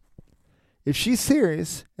women. If she's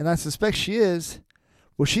serious, and I suspect she is,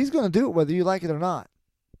 well, she's going to do it whether you like it or not.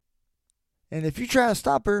 And if you try to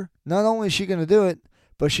stop her, not only is she going to do it,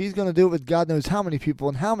 but she's going to do it with God knows how many people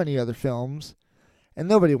and how many other films, and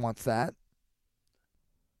nobody wants that."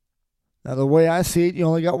 Now, the way I see it, you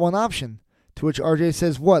only got one option. To which RJ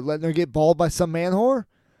says, "What, letting her get balled by some man whore?"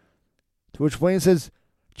 To which Wayne says,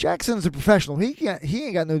 "Jackson's a professional. He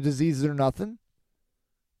ain't got no diseases or nothing."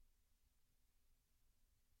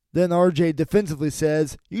 Then RJ defensively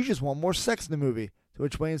says, "You just want more sex in the movie." To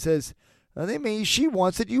which Wayne says, "They mean she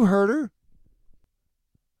wants it. You heard her."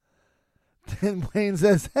 Then Wayne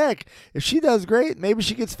says, "Heck, if she does great, maybe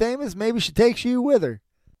she gets famous, maybe she takes you with her."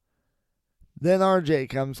 Then RJ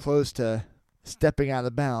comes close to stepping out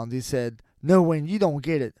of bounds. He said, "No, Wayne, you don't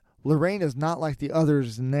get it. Lorraine is not like the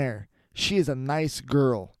others in there. She is a nice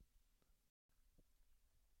girl."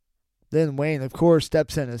 Then Wayne, of course,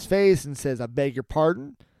 steps in his face and says, "I beg your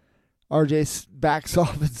pardon." RJ backs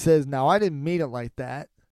off and says, "Now, I didn't mean it like that."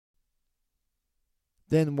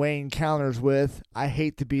 Then Wayne counters with, "I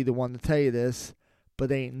hate to be the one to tell you this,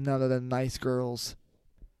 but ain't none of them nice girls."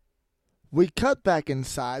 We cut back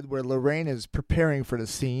inside where Lorraine is preparing for the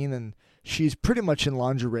scene, and she's pretty much in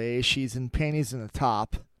lingerie. She's in panties and a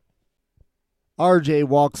top. RJ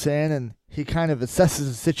walks in, and he kind of assesses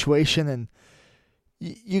the situation, and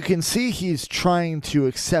you can see he's trying to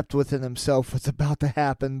accept within himself what's about to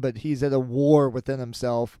happen, but he's at a war within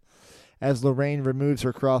himself as Lorraine removes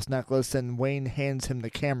her cross necklace and Wayne hands him the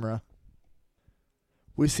camera.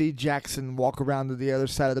 We see Jackson walk around to the other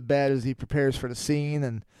side of the bed as he prepares for the scene,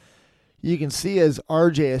 and you can see as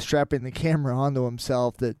RJ is strapping the camera onto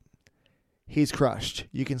himself that he's crushed.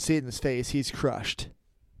 You can see it in his face. He's crushed.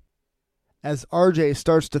 As RJ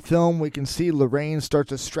starts to film, we can see Lorraine start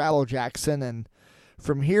to straddle Jackson, and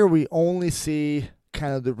from here we only see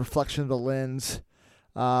kind of the reflection of the lens.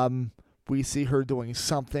 We see her doing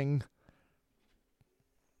something.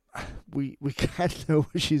 We kind of know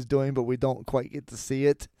what she's doing, but we don't quite get to see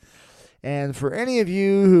it. And for any of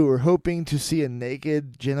you who are hoping to see a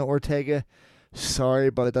naked Jenna Ortega, sorry,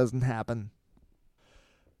 but it doesn't happen.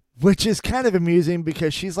 Which is kind of amusing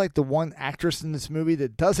because she's like the one actress in this movie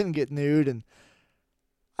that doesn't get nude. And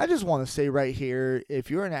I just want to say right here,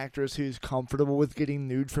 if you're an actress who's comfortable with getting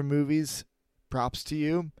nude from movies, props to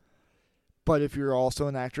you. But if you're also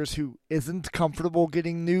an actress who isn't comfortable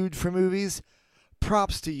getting nude from movies,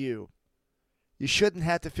 props to you. You shouldn't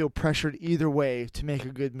have to feel pressured either way to make a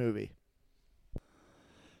good movie.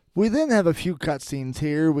 We then have a few cutscenes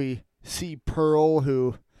here. We see Pearl,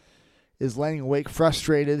 who is laying awake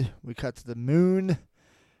frustrated. We cut to the moon.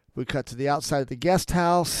 We cut to the outside of the guest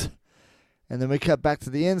house. And then we cut back to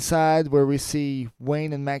the inside where we see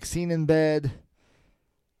Wayne and Maxine in bed.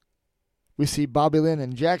 We see Bobby Lynn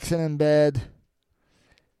and Jackson in bed.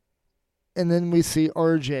 And then we see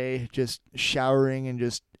RJ just showering and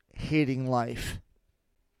just hating life,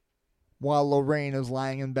 while Lorraine is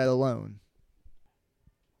lying in bed alone.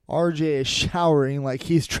 RJ is showering like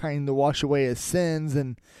he's trying to wash away his sins,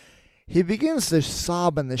 and he begins to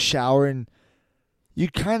sob in the shower, and you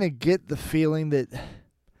kind of get the feeling that,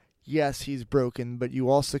 yes, he's broken, but you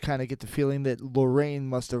also kind of get the feeling that Lorraine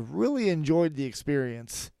must have really enjoyed the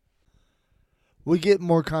experience. We get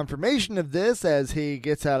more confirmation of this as he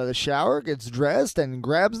gets out of the shower, gets dressed, and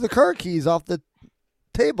grabs the car keys off the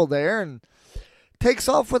table there and takes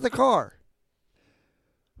off with the car.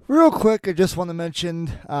 Real quick, I just want to mention,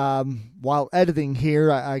 while editing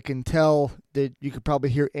here, I can tell that you could probably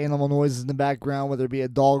hear animal noises in the background, whether it be a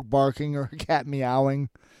dog barking or a cat meowing.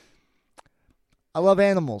 I love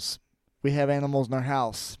animals. We have animals in our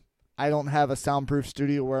house. I don't have a soundproof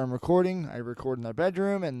studio where I'm recording. I record in our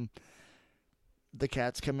bedroom, and the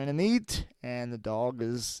cats come in and eat, and the dog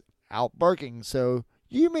is out barking. So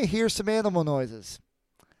you may hear some animal noises.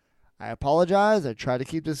 I apologize. I try to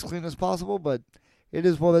keep this as clean as possible, but it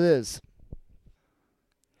is what it is.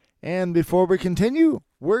 And before we continue,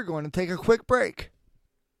 we're going to take a quick break.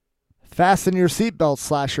 Fasten your seatbelts,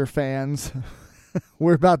 slasher fans.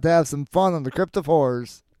 We're about to have some fun on the Crypt of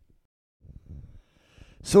Horrors.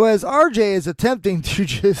 So as RJ is attempting to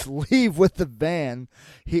just leave with the van,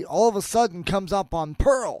 he all of a sudden comes up on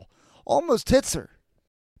Pearl, almost hits her.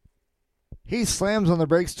 He slams on the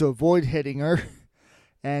brakes to avoid hitting her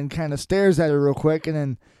and kind of stares at her real quick and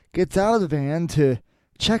then gets out of the van to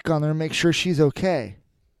check on her and make sure she's okay.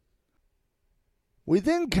 We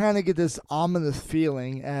then kind of get this ominous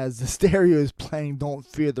feeling as the stereo is playing Don't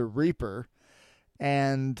Fear the Reaper,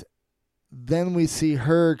 and then we see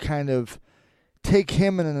her kind of take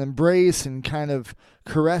him in an embrace and kind of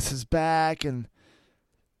caress his back, and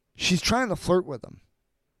she's trying to flirt with him.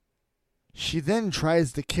 She then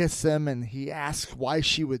tries to kiss him, and he asks why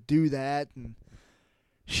she would do that, and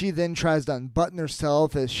she then tries to unbutton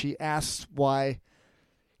herself as she asks why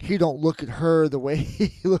he don't look at her the way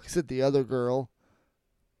he looks at the other girl.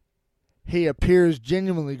 He appears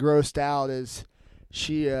genuinely grossed out as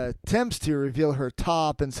she attempts to reveal her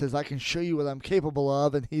top and says, "I can show you what I'm capable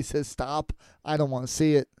of." And he says, "Stop. I don't want to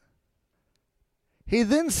see it." He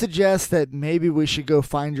then suggests that maybe we should go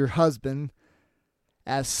find your husband,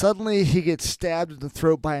 as suddenly he gets stabbed in the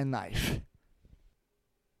throat by a knife.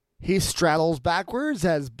 He straddles backwards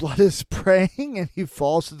as blood is spraying, and he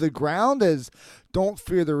falls to the ground as Don't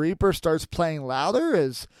Fear the Reaper starts playing louder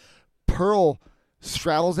as Pearl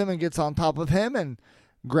straddles him and gets on top of him and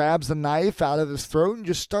grabs a knife out of his throat and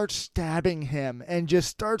just starts stabbing him and just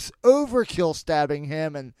starts overkill stabbing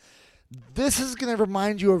him. And this is going to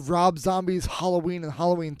remind you of Rob Zombie's Halloween and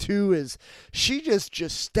Halloween 2 as she just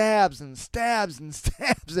stabs and stabs and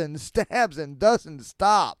stabs and stabs and doesn't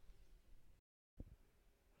stop.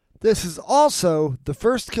 This is also the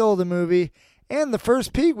first kill of the movie and the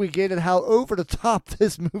first peek we get at how over the top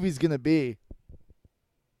this movie's going to be.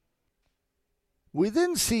 We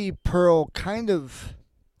then see Pearl kind of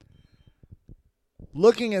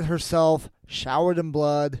looking at herself, showered in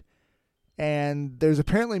blood, and there's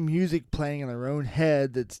apparently music playing in her own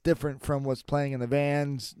head that's different from what's playing in the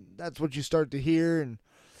vans. That's what you start to hear, and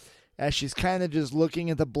as she's kind of just looking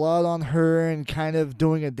at the blood on her and kind of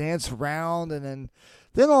doing a dance around, and then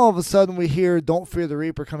Then all of a sudden we hear Don't Fear the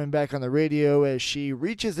Reaper coming back on the radio as she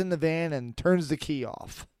reaches in the van and turns the key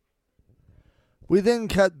off. We then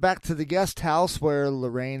cut back to the guest house where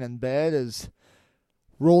Lorraine in bed is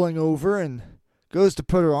rolling over and goes to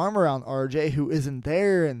put her arm around RJ, who isn't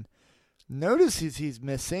there, and notices he's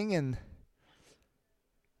missing. And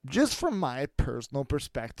just from my personal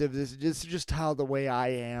perspective, this is just how the way I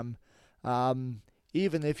am.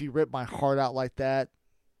 Even if you rip my heart out like that,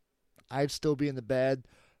 I'd still be in the bed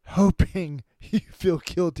hoping you feel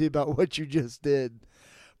guilty about what you just did.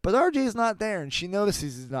 But RJ's not there, and she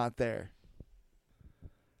notices he's not there.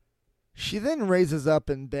 She then raises up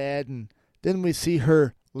in bed, and then we see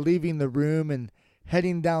her leaving the room and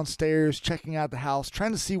heading downstairs, checking out the house,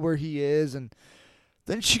 trying to see where he is. And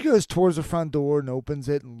then she goes towards the front door and opens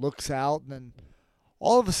it and looks out. And then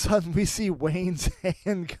all of a sudden we see Wayne's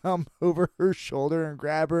hand come over her shoulder and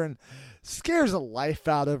grab her and scares the life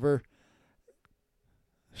out of her.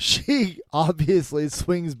 She obviously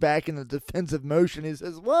swings back in a defensive motion. He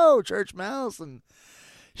says, "Whoa, church mouse." And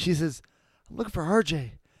she says, "I'm looking for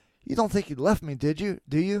RJ. You don't think he left me, do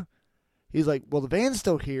you?" He's like, "Well, the van's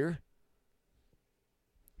still here."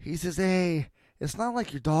 He says, "Hey, it's not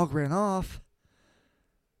like your dog ran off."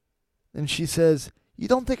 And she says, "You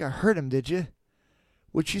don't think I hurt him, did you?"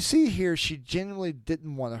 What you see here, she genuinely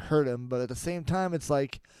didn't want to hurt him, but at the same time, it's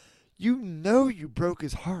like, you broke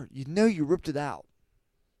his heart. You ripped it out.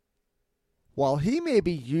 While he may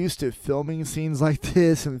be used to filming scenes like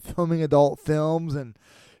this and filming adult films and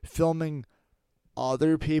filming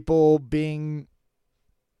other people being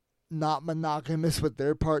not monogamous with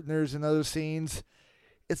their partners in other scenes,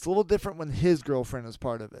 it's a little different when his girlfriend is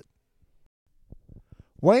part of it.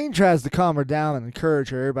 Wayne tries to calm her down and encourage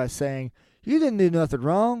her by saying, "You didn't do nothing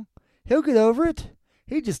wrong. He'll get over it.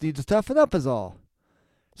 He just needs to toughen up is all."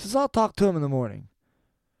 Says, "I'll talk to him in the morning."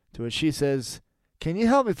 To which she says, "Can you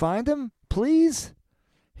help me find him, please?"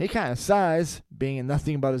 He kind of sighs, being in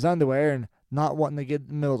nothing but his underwear and not wanting to get in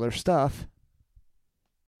the middle of their stuff.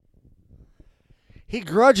 He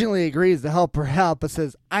grudgingly agrees to help her out, but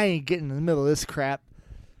says, "I ain't getting in the middle of this crap."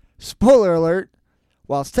 Spoiler alert,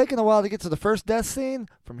 while it's taking a while to get to the first death scene,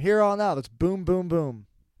 from here on out, it's boom, boom, boom.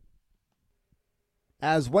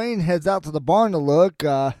 As Wayne heads out to the barn to look,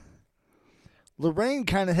 Lorraine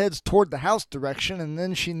kind of heads toward the house direction, and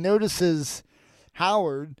then she notices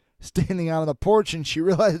Howard standing out on the porch, and she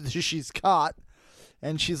realizes she's caught.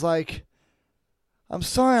 And she's like, "I'm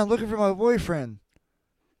sorry, I'm looking for my boyfriend."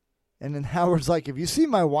 And then Howard's like, "Have you seen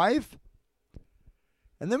my wife?"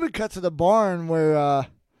 And then we cut to the barn where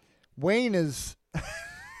Wayne is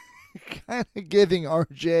kind of giving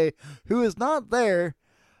RJ, who is not there,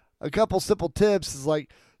 a couple simple tips. Is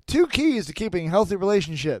like 2 keys to keeping a healthy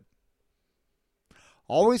relationship.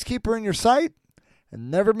 Always keep her in your sight and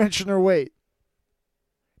never mention her weight.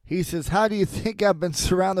 He says, "How do you think I've been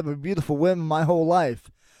surrounded by beautiful women my whole life?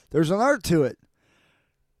 There's an art to it."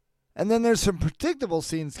 And then there's some predictable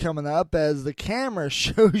scenes coming up as the camera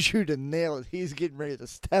shows you the nail that he's getting ready to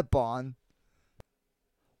step on.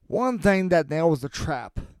 One thing that nail was the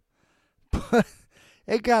trap. But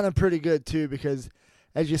it got him pretty good too, because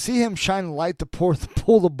as you see him shine a light to pull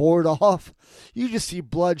the board off, you just see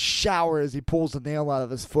blood shower as he pulls the nail out of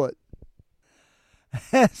his foot.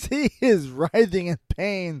 As he is writhing in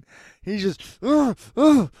pain, he's just,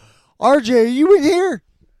 "RJ, are you in here?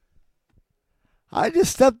 I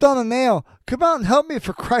just stepped on a nail. Come out and help me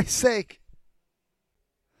for Christ's sake."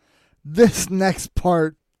 This next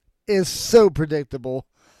part is so predictable.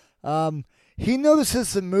 He notices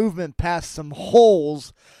some movement past some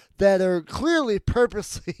holes that are clearly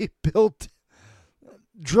purposely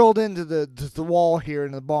drilled into the wall here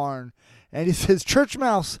in the barn. And he says, "Church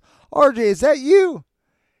mouse, RJ, is that you?"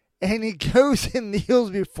 And he goes and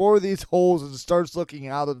kneels before these holes and starts looking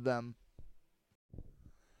out of them.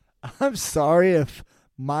 I'm sorry if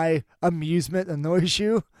my amusement annoys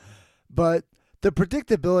you, but the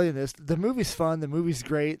predictability in this, the movie's fun, the movie's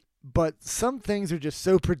great, but some things are just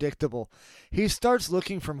so predictable. He starts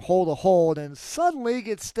looking from hole to hole and then suddenly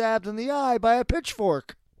gets stabbed in the eye by a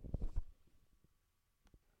pitchfork.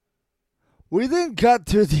 We then cut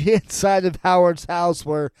to the inside of Howard's house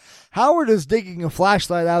where Howard is digging a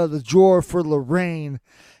flashlight out of the drawer for Lorraine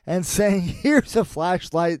and saying, "Here's a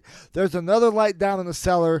flashlight. There's another light down in the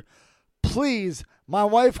cellar. Please, my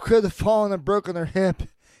wife could have fallen and broken her hip."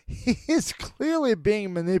 He is clearly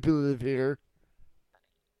being manipulative here.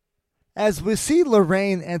 As we see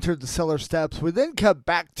Lorraine enter the cellar steps, we then cut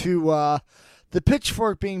back to the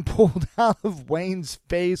pitchfork being pulled out of Wayne's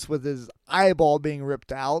face with his eyeball being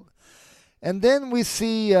ripped out. And then we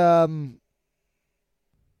see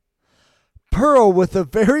Pearl with a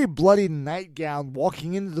very bloody nightgown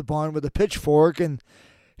walking into the barn with a pitchfork, and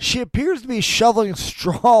she appears to be shoveling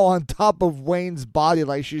straw on top of Wayne's body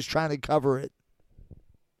like she's trying to cover it.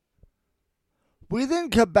 We then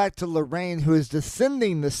cut back to Lorraine, who is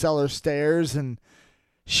descending the cellar stairs, and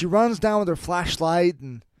she runs down with her flashlight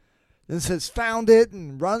and then says, "Found it,"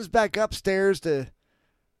 and runs back upstairs to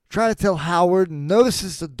try to tell Howard, and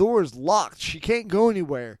notices the door is locked. She can't go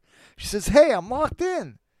anywhere. She says, "Hey, I'm locked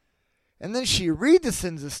in." And then she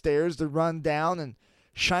redescends the stairs to run down and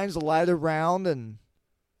shines the light around, and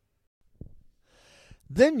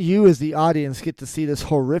then you as the audience get to see this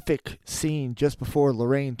horrific scene just before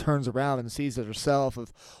Lorraine turns around and sees it herself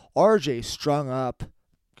of RJ strung up,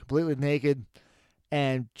 completely naked,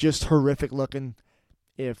 and just horrific looking.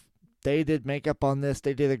 If they did makeup on this,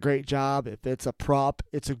 they did a great job. If it's a prop,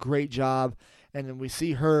 it's a great job. And then we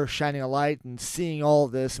see her shining a light and seeing all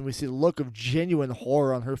of this, and we see the look of genuine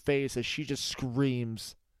horror on her face as she just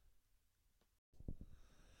screams.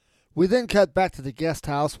 We then cut back to the guest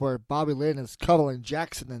house where Bobby Lynn is cuddling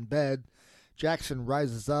Jackson in bed. Jackson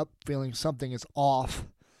rises up, feeling something is off.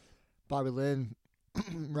 Bobby Lynn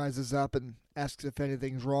rises up and asks if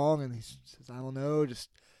anything's wrong, and he says, "I don't know, just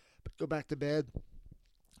go back to bed."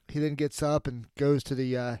 He then gets up and goes to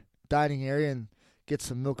the dining area and gets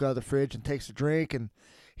some milk out of the fridge and takes a drink, and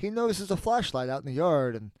he notices a flashlight out in the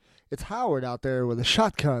yard, and it's Howard out there with a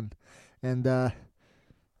shotgun. And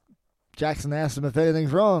Jackson asks him if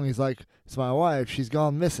anything's wrong. He's like, "It's my wife. She's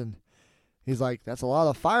gone missing." He's like, "That's a lot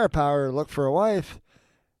of firepower to look for a wife."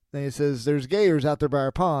 Then he says, "There's gators out there by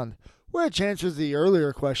our pond," which answers the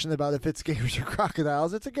earlier question about if it's gators or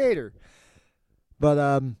crocodiles. It's a gator. But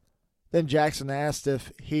then Jackson asked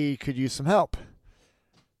if he could use some help.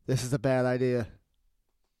 This is a bad idea.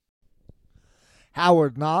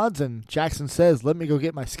 Howard nods, and Jackson says, "Let me go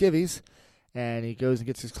get my skivvies." And he goes and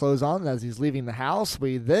gets his clothes on, and as he's leaving the house,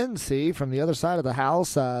 we then see from the other side of the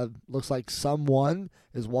house, looks like someone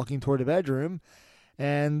is walking toward the bedroom.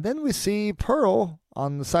 And then we see Pearl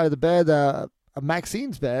on the side of the bed, of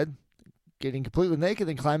Maxine's bed, getting completely naked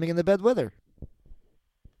and climbing in the bed with her.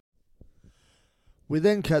 We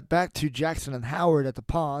then cut back to Jackson and Howard at the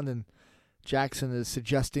pond, and Jackson is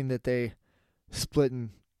suggesting that they split and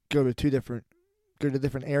go to different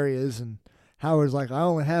areas, and Howard's like, "I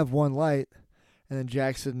only have one light." And then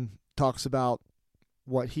Jackson talks about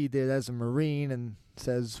what he did as a Marine and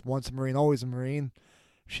says, "Once a Marine, always a Marine.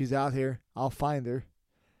 She's out here. I'll find her."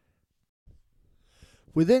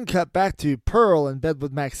 We then cut back to Pearl in bed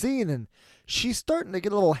with Maxine, and she's starting to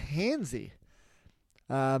get a little handsy.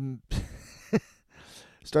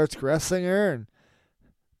 Starts caressing her and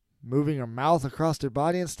moving her mouth across her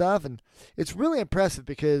body and stuff. And it's really impressive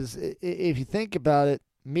because if you think about it,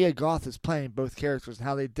 Mia Goth is playing both characters, and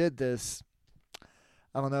how they did this,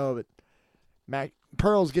 I don't know, but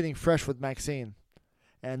Pearl's getting fresh with Maxine.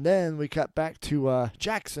 And then we cut back to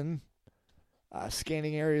Jackson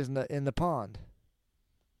scanning areas in the pond.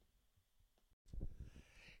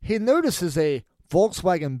 He notices a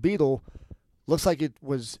Volkswagen Beetle, looks like it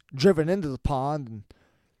was driven into the pond, and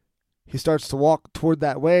he starts to walk toward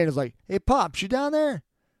that way and is like, "Hey, Pops, you down there?"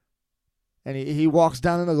 And he walks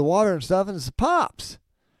down into the water and stuff, and it's Pops.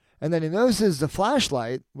 And then he notices the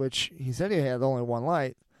flashlight, which he said he had only one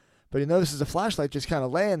light, but he notices the flashlight just kind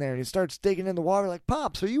of laying there, and he starts digging in the water like,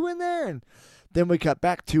 "Pops, are you in there?" And then we cut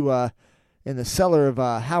back to in the cellar of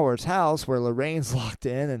Howard's house where Lorraine's locked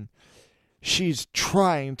in, and she's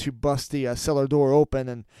trying to bust the cellar door open,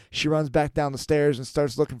 and she runs back down the stairs and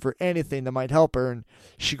starts looking for anything that might help her, and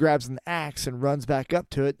she grabs an axe and runs back up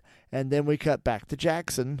to it. And then we cut back to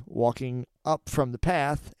Jackson walking up from the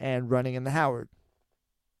path and running into Howard.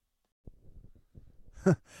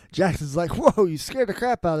 Jackson's like, "Whoa, you scared the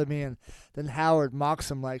crap out of me." And then Howard mocks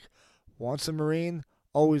him like, "Once a Marine,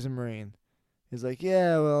 always a Marine." He's like,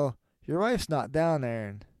 "Yeah, well, your wife's not down there."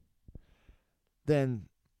 And then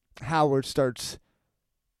Howard starts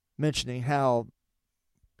mentioning how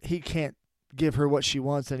he can't give her what she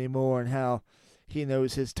wants anymore, and how he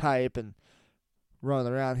knows his type, and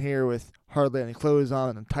running around here with hardly any clothes on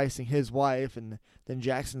and enticing his wife. And then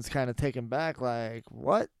Jackson's kind of taken back like,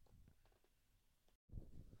 "What?"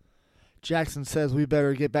 Jackson says we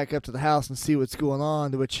better get back up to the house and see what's going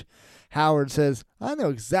on, to which Howard says, "I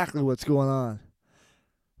know exactly what's going on."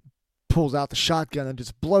 Pulls out the shotgun and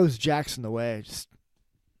just blows Jackson away.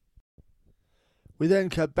 We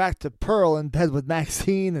then cut back to Pearl in bed with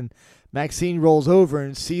Maxine, and Maxine rolls over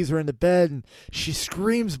and sees her in the bed, and she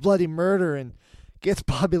screams bloody murder and gets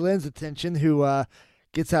Bobby Lynn's attention, who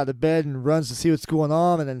gets out of bed and runs to see what's going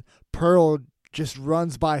on. And then Pearl just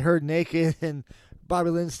runs by her naked, and Bobby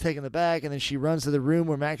Lynn's taken aback, and then she runs to the room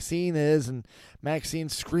where Maxine is, and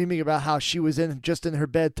Maxine's screaming about how she was just in her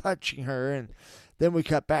bed touching her. And then we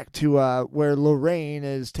cut back to where Lorraine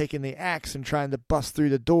is taking the axe and trying to bust through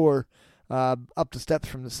the door up the steps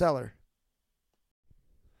from the cellar.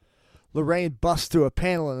 Lorraine busts through a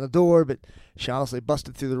panel in the door, but she honestly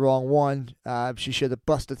busted through the wrong one. She should have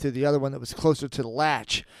busted through the other one that was closer to the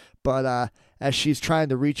latch. But as she's trying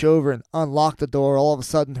to reach over and unlock the door, all of a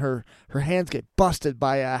sudden her hands get busted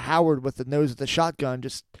by Howard with the nose of the shotgun.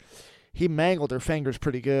 He mangled her fingers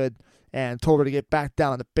pretty good and told her to get back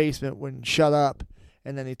down in the basement when shut up.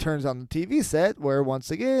 And then he turns on the TV set where,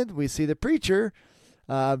 once again, we see the preacher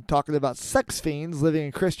talking about sex fiends living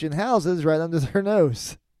in Christian houses right under their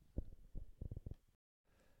nose.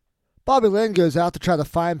 Bobby Lynn goes out to try to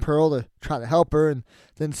find Pearl to try to help her, and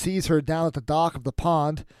then sees her down at the dock of the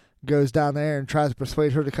pond, goes down there and tries to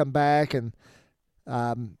persuade her to come back, and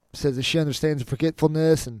says that she understands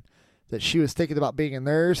forgetfulness and that she was thinking about being a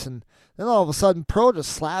nurse. And then all of a sudden Pearl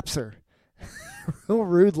just slaps her real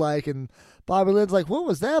rude like, and Bobby Lynn's like, what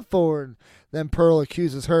was that for? And then Pearl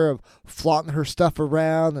accuses her of flaunting her stuff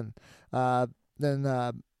around, and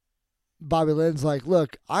then Bobby Lynn's like,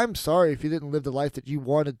 look, I'm sorry if you didn't live the life that you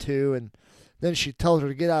wanted to. And then she tells her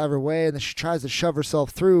to get out of her way, and then she tries to shove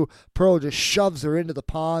herself through. Pearl just shoves her into the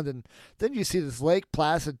pond, and then you see this Lake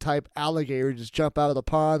Placid type alligator just jump out of the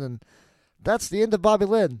pond, and that's the end of Bobby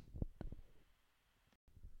Lynn.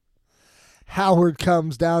 Howard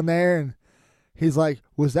comes down there, and he's like,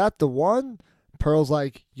 was that the one? Pearl's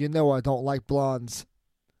like, you know I don't like blondes.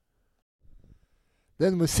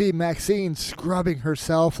 Then we see Maxine scrubbing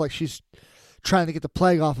herself like she's trying to get the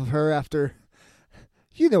plague off of her after,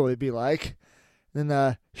 you know what it'd be like.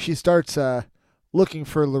 Then she starts looking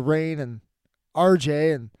for Lorraine and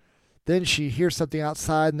RJ, and then she hears something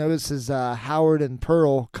outside, notices Howard and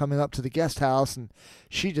Pearl coming up to the guest house, and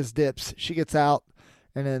she just dips. She gets out,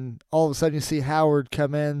 and then all of a sudden you see Howard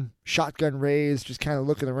come in, shotgun raised, just kind of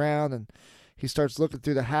looking around, and he starts looking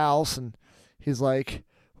through the house, and he's like,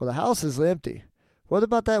 well, the house is empty. What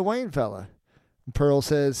about that Wayne fella? And Pearl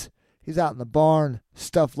says, he's out in the barn,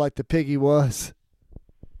 stuffed like the pig he was.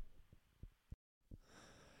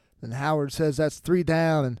 Then Howard says, that's 3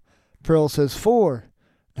 down, and Pearl says 4.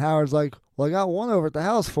 And Howard's like, well, I got 1 over at the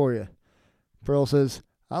house for you. Pearl says,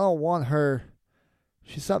 I don't want her.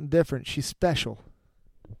 She's something different. She's special.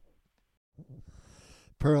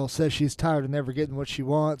 Pearl says she's tired of never getting what she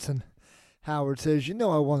wants, and Howard says, you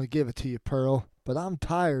know I want to give it to you, Pearl, but I'm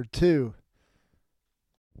tired too.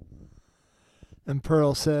 And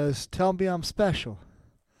Pearl says, tell me I'm special.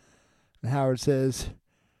 And Howard says,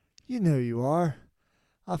 you know you are.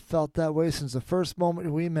 I've felt that way since the first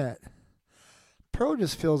moment we met. Pearl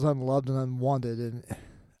just feels unloved and unwanted, and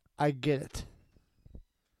I get it.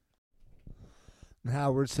 And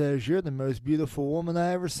Howard says, you're the most beautiful woman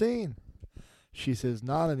I ever seen. She says,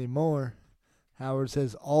 not anymore. Howard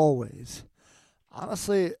says, always.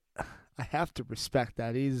 Honestly, I have to respect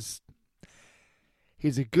that. He's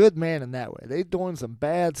a good man in that way. They're doing some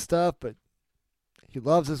bad stuff, but he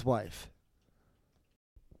loves his wife.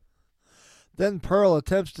 Then Pearl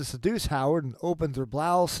attempts to seduce Howard and opens her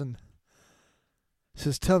blouse and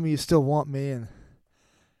says, tell me you still want me, and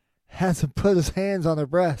has him put his hands on her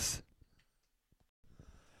breasts.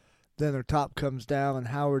 Then her top comes down, and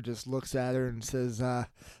Howard just looks at her and says,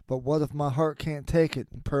 but what if my heart can't take it?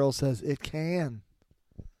 And Pearl says, it can.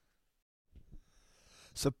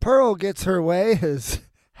 So Pearl gets her way as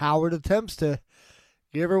Howard attempts to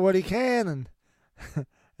give her what he can, and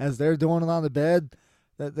as they're doing it on the bed,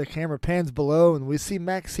 the camera pans below, and we see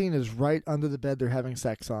Maxine is right under the bed they're having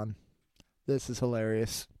sex on. This is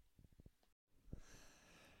hilarious.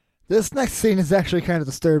 This next scene is actually kind of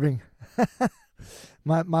disturbing.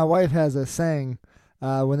 My wife has a saying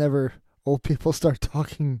whenever old people start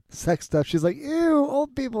talking sex stuff. She's like, ew,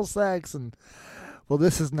 old people sex. And well,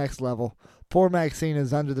 this is next level. Poor Maxine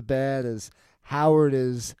is under the bed as Howard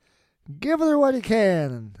is giving her what he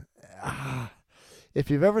can. And if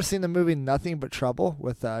you've ever seen the movie Nothing But Trouble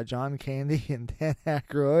with John Candy and Dan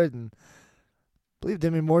Aykroyd, and I believe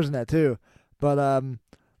Demi Moore's in that too, but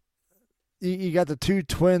you got the 2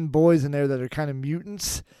 twin boys in there that are kind of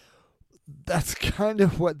mutants. That's kind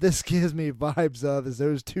of what this gives me vibes of, is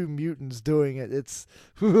those 2 mutants doing it. It's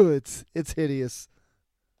hideous.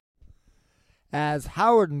 As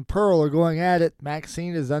Howard and Pearl are going at it,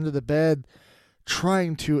 Maxine is under the bed,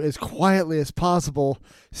 trying to, as quietly as possible,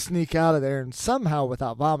 sneak out of there, and somehow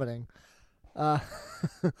without vomiting.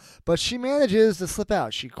 But she manages to slip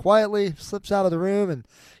out. She quietly slips out of the room, and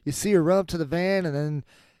you see her run up to the van, and then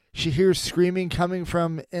she hears screaming coming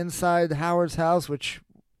from inside Howard's house, which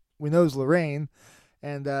we know is Lorraine.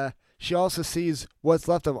 And she also sees what's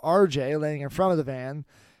left of RJ laying in front of the van.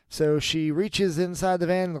 So she reaches inside the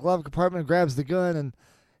van in the glove compartment, grabs the gun, and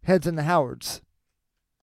heads into Howard's.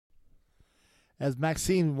 As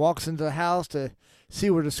Maxine walks into the house to see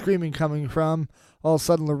where the screaming coming from, all of a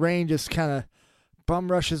sudden Lorraine just kind of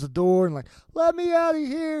bum rushes the door and let me out of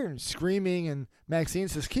here, and screaming, and Maxine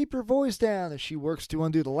says, keep your voice down, as she works to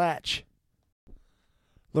undo the latch.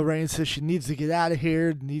 Lorraine says she needs to get out of here,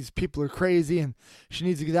 and these people are crazy, and she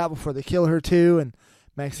needs to get out before they kill her too, and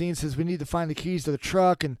Maxine says we need to find the keys to the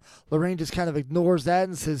truck, and Lorraine just kind of ignores that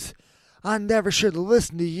and says, I never should have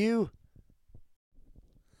listened to you.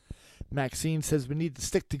 Maxine says we need to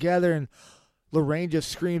stick together, and Lorraine just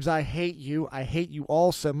screams, I hate you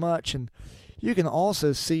all so much, and you can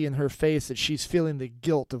also see in her face that she's feeling the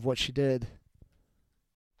guilt of what she did.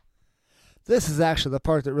 This is actually the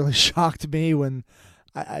part that really shocked me when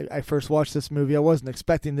I first watched this movie. I wasn't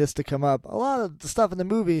expecting this to come up. A lot of the stuff in the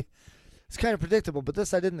movie is kind of predictable, but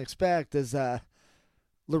this I didn't expect, as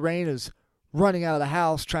Lorraine is running out of the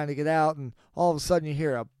house trying to get out, and all of a sudden you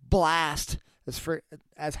hear a blast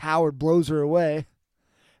as Howard blows her away. And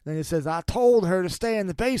then he says, I told her to stay in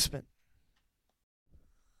the basement.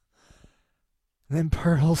 And then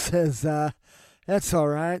Pearl says, that's all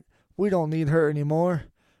right. We don't need her anymore.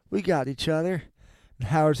 We got each other. And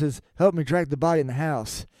Howard says, help me drag the body in the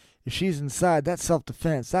house. If she's inside, that's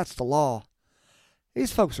self-defense. That's the law.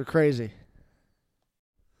 These folks are crazy.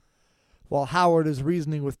 While Howard is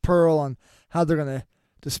reasoning with Pearl on how they're going to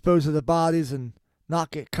dispose of the bodies and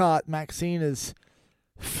not get caught, Maxine is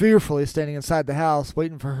fearfully standing inside the house,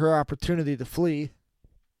 waiting for her opportunity to flee.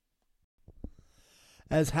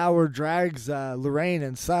 As Howard drags Lorraine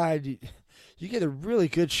inside, you get a really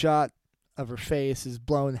good shot of her face is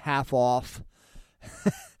blown half off.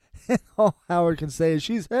 And all Howard can say is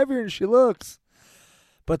she's heavier than she looks.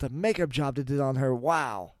 But the makeup job they did on her,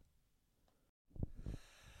 wow.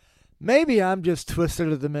 Maybe I'm just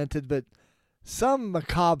twisted or demented, but some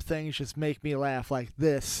macabre things just make me laugh like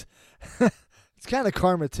this. It's kind of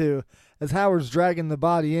karma, too. As Howard's dragging the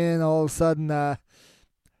body in, all of a sudden,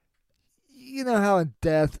 you know how in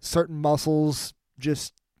death certain muscles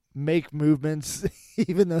just make movements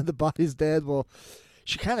even though the body's dead? Well,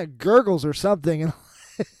 she kind of gurgles or something, and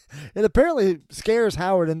it apparently scares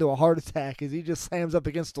Howard into a heart attack as he just slams up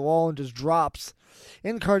against the wall and just drops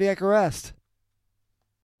in cardiac arrest.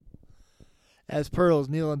 As Pearl is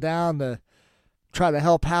kneeling down to try to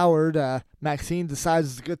help Howard, Maxine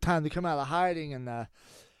decides it's a good time to come out of hiding and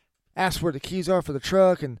asks where the keys are for the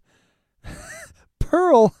truck, and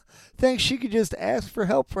Pearl thinks she could just ask for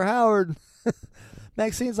help for Howard.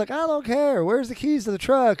 Maxine's like, I don't care. Where's the keys to the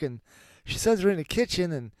truck? And she says they're in the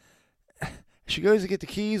kitchen, and she goes to get the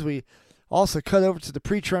keys. We also cut over to the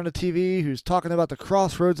preacher on the TV who's talking about the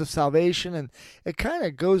crossroads of salvation, and it kind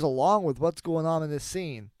of goes along with what's going on in this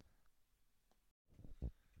scene.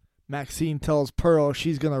 Maxine tells Pearl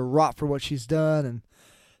she's going to rot for what she's done, and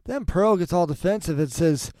then Pearl gets all defensive and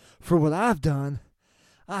says, for what I've done,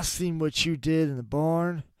 I seen what you did in the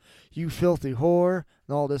barn, you filthy whore.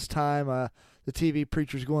 And all this time, the TV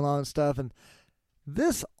preacher's going on and stuff, and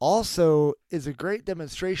this also is a great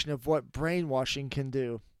demonstration of what brainwashing can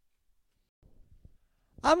do.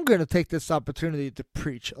 I'm going to take this opportunity to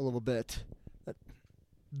preach a little bit.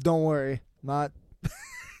 Don't worry, I'm not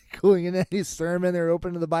going in any sermon or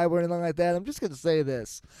opening the Bible or anything like that. I'm just going to say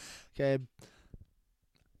this. Okay,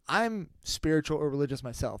 I'm spiritual or religious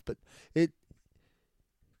myself, but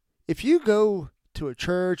if you go to a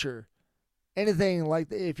church or anything like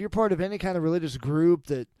that, if you're part of any kind of religious group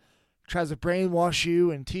that tries to brainwash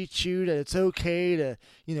you and teach you that it's okay to,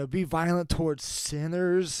 be violent towards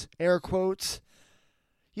sinners, air quotes,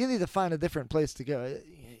 you need to find a different place to go.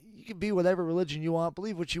 You can be whatever religion you want,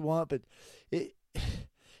 believe what you want, but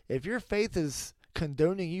if your faith is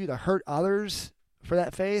condoning you to hurt others for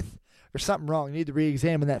that faith, there's something wrong. You need to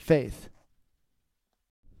re-examine that faith.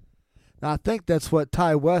 Now, I think that's what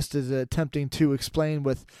Ty West is attempting to explain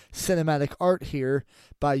with cinematic art here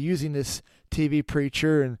by using this TV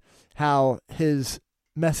preacher and how his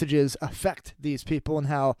messages affect these people and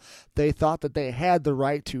how they thought that they had the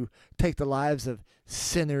right to take the lives of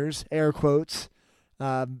sinners, air quotes.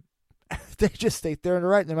 They just think they're in the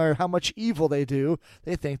right. No matter how much evil they do,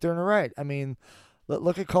 they think they're in the right. I mean,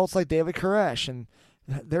 look at cults like David Koresh, and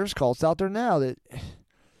there's cults out there now that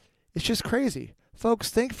it's just crazy. Folks,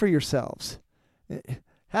 think for yourselves.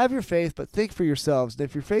 Have your faith, but think for yourselves. And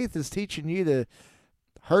if your faith is teaching you to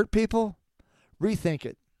hurt people, rethink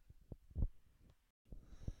it.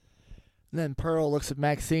 And then Pearl looks at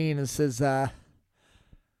Maxine and says,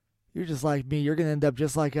 you're just like me. You're going to end up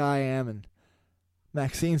just like I am. And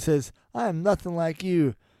Maxine says, I am nothing like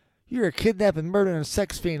you. You're a kidnapping, murdering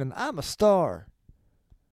sex fiend, and I'm a star.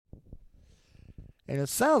 And it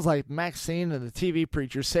sounds like Maxine and the TV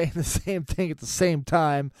preacher saying the same thing at the same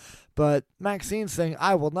time, but Maxine's saying,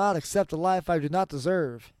 I will not accept a life I do not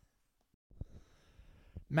deserve.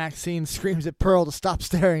 Maxine screams at Pearl to stop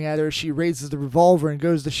staring at her. She raises the revolver and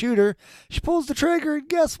goes to shoot her. She pulls the trigger, and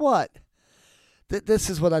guess what? This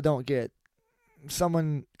is what I don't get.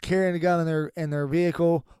 Someone carrying a gun in their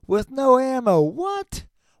vehicle with no ammo. What?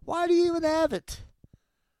 Why do you even have it?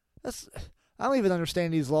 I don't even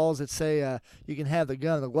understand these laws that say you can have the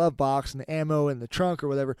gun in the glove box and the ammo in the trunk or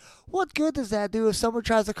whatever. What good does that do if someone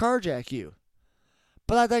tries to carjack you?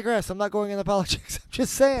 But I digress. I'm not going into politics. I'm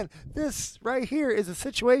just saying this right here is a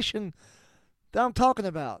situation that I'm talking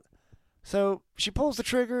about. So she pulls the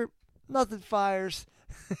trigger, nothing fires,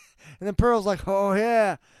 and then Pearl's like, oh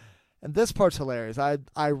yeah. And this part's hilarious.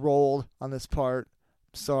 I rolled on this part.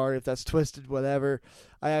 Sorry if that's twisted, whatever.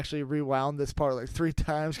 I actually rewound this part like 3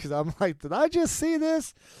 times because I'm like, did I just see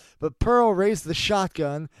this? But Pearl raised the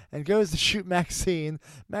shotgun and goes to shoot Maxine.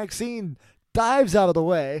 Maxine dives out of the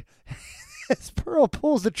way. As Pearl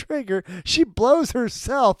pulls the trigger, she blows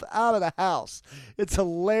herself out of the house. It's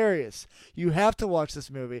hilarious. You have to watch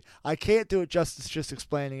this movie. I can't do it justice just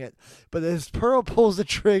explaining it. But as Pearl pulls the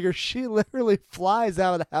trigger, she literally flies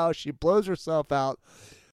out of the house. She blows herself out.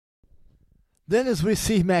 Then as we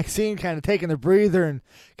see Maxine kind of taking a breather and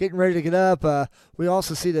getting ready to get up, we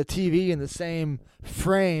also see the TV in the same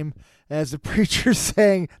frame as the preacher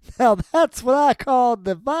saying, now that's what I call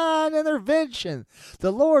divine intervention.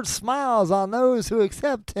 The Lord smiles on those who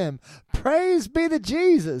accept him. Praise be to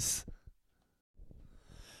Jesus.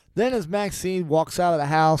 Then as Maxine walks out of the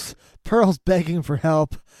house, Pearl's begging for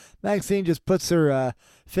help. Maxine just puts her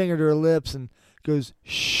finger to her lips and goes,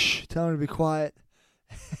 shh, telling her to be quiet.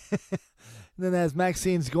 And then as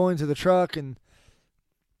Maxine's going to the truck and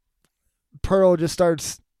Pearl just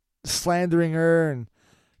starts slandering her and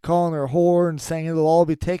calling her a whore and saying it'll all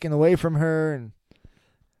be taken away from her. And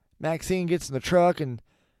Maxine gets in the truck and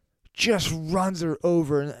just runs her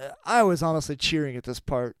over. And I was honestly cheering at this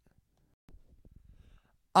part.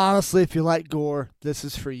 Honestly, if you like gore, this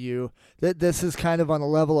is for you. This is kind of on the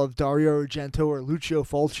level of Dario Argento or Lucio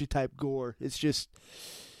Fulci type gore. It's just,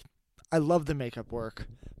 I love the makeup work.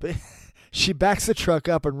 But she backs the truck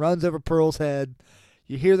up and runs over Pearl's head.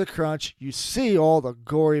 You hear the crunch. You see all the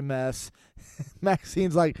gory mess.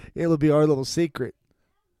 Maxine's like, it'll be our little secret.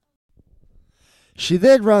 She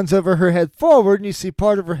then runs over her head forward, and you see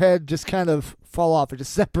part of her head just kind of fall off. It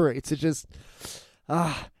just separates. It just,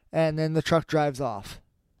 and then the truck drives off.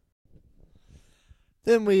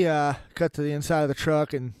 Then we cut to the inside of the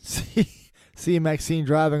truck and see Maxine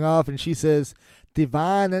driving off, and she says,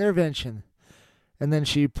 divine intervention. And then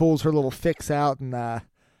she pulls her little fix out and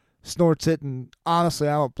snorts it. And honestly,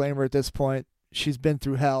 I don't blame her at this point. She's been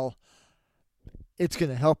through hell. It's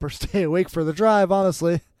going to help her stay awake for the drive,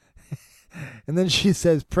 honestly. And then she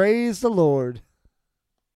says, praise the Lord.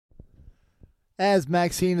 As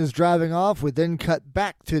Maxine is driving off, we then cut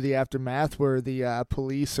back to the aftermath where the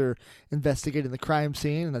police are investigating the crime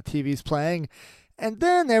scene and the TV's playing. And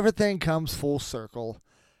then everything comes full circle,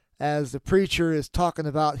 as the preacher is talking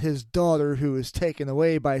about his daughter who is taken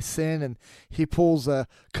away by sin, and he pulls a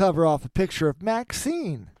cover off a picture of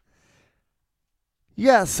Maxine.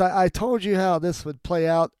 Yes, I told you how this would play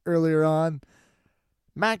out earlier on.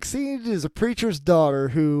 Maxine is a preacher's daughter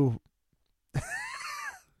who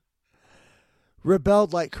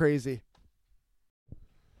rebelled like crazy.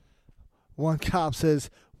 One cop says,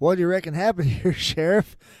 what do you reckon happened here,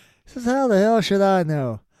 Sheriff? He says, how the hell should I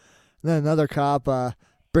know? And then another cop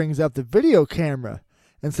brings up the video camera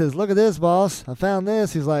and says, look at this, boss. I found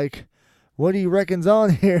this. He's like, what do you reckon's on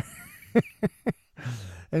here?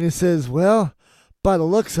 And he says, well, by the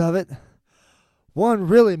looks of it, one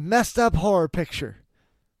really messed up horror picture.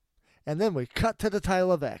 And then we cut to the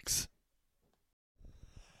title of X.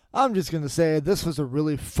 I'm just going to say this was a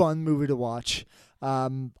really fun movie to watch. I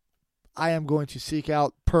am going to seek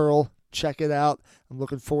out Pearl, check it out. I'm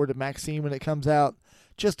looking forward to Maxine when it comes out.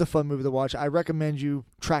 Just a fun movie to watch. I recommend you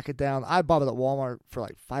track it down. I bought it at Walmart for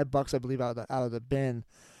like $5, I believe, out of the bin.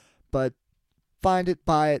 But find it,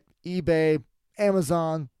 buy it, eBay,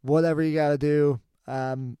 Amazon, whatever you got to do.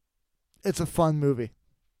 It's a fun movie.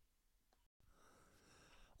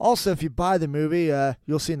 Also, if you buy the movie,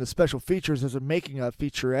 you'll see in the special features there's a making of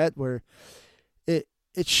featurette where it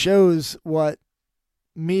shows what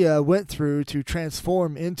Mia went through to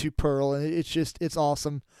transform into Pearl, and it's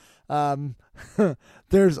awesome.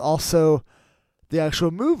 There's also the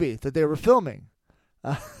actual movie that they were filming,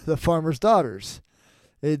 The Farmer's Daughters.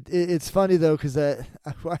 It's funny though because I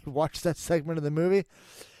watched that segment of the movie.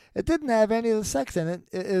 It didn't have any of the sex in it.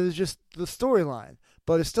 It was just the storyline,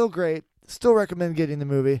 but it's still great. Still recommend getting the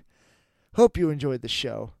movie. Hope you enjoyed the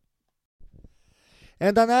show.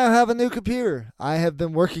 And I now have a new computer. I have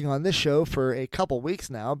been working on this show for a couple weeks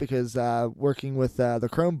now because working with the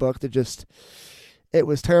Chromebook, it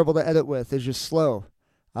was terrible to edit with. It's just slow.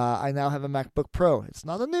 I now have a MacBook Pro. It's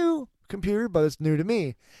not a new computer, but it's new to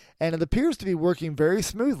me. And it appears to be working very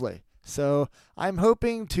smoothly. So I'm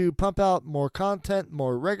hoping to pump out more content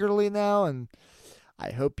more regularly now, and I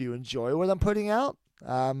hope you enjoy what I'm putting out.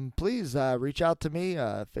 Please reach out to me,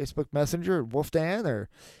 Facebook Messenger at Wolfdan or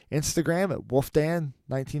Instagram at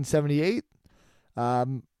Wolfdan1978.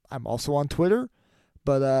 I'm also on Twitter,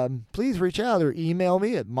 but please reach out or email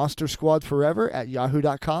me at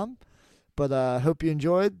monstersquadforever@yahoo.com. But hope you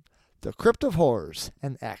enjoyed The Crypt of Horrors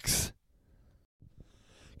and X.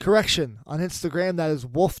 Correction, on Instagram that is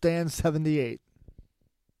Wolfdan78.